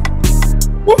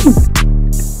one. Woo!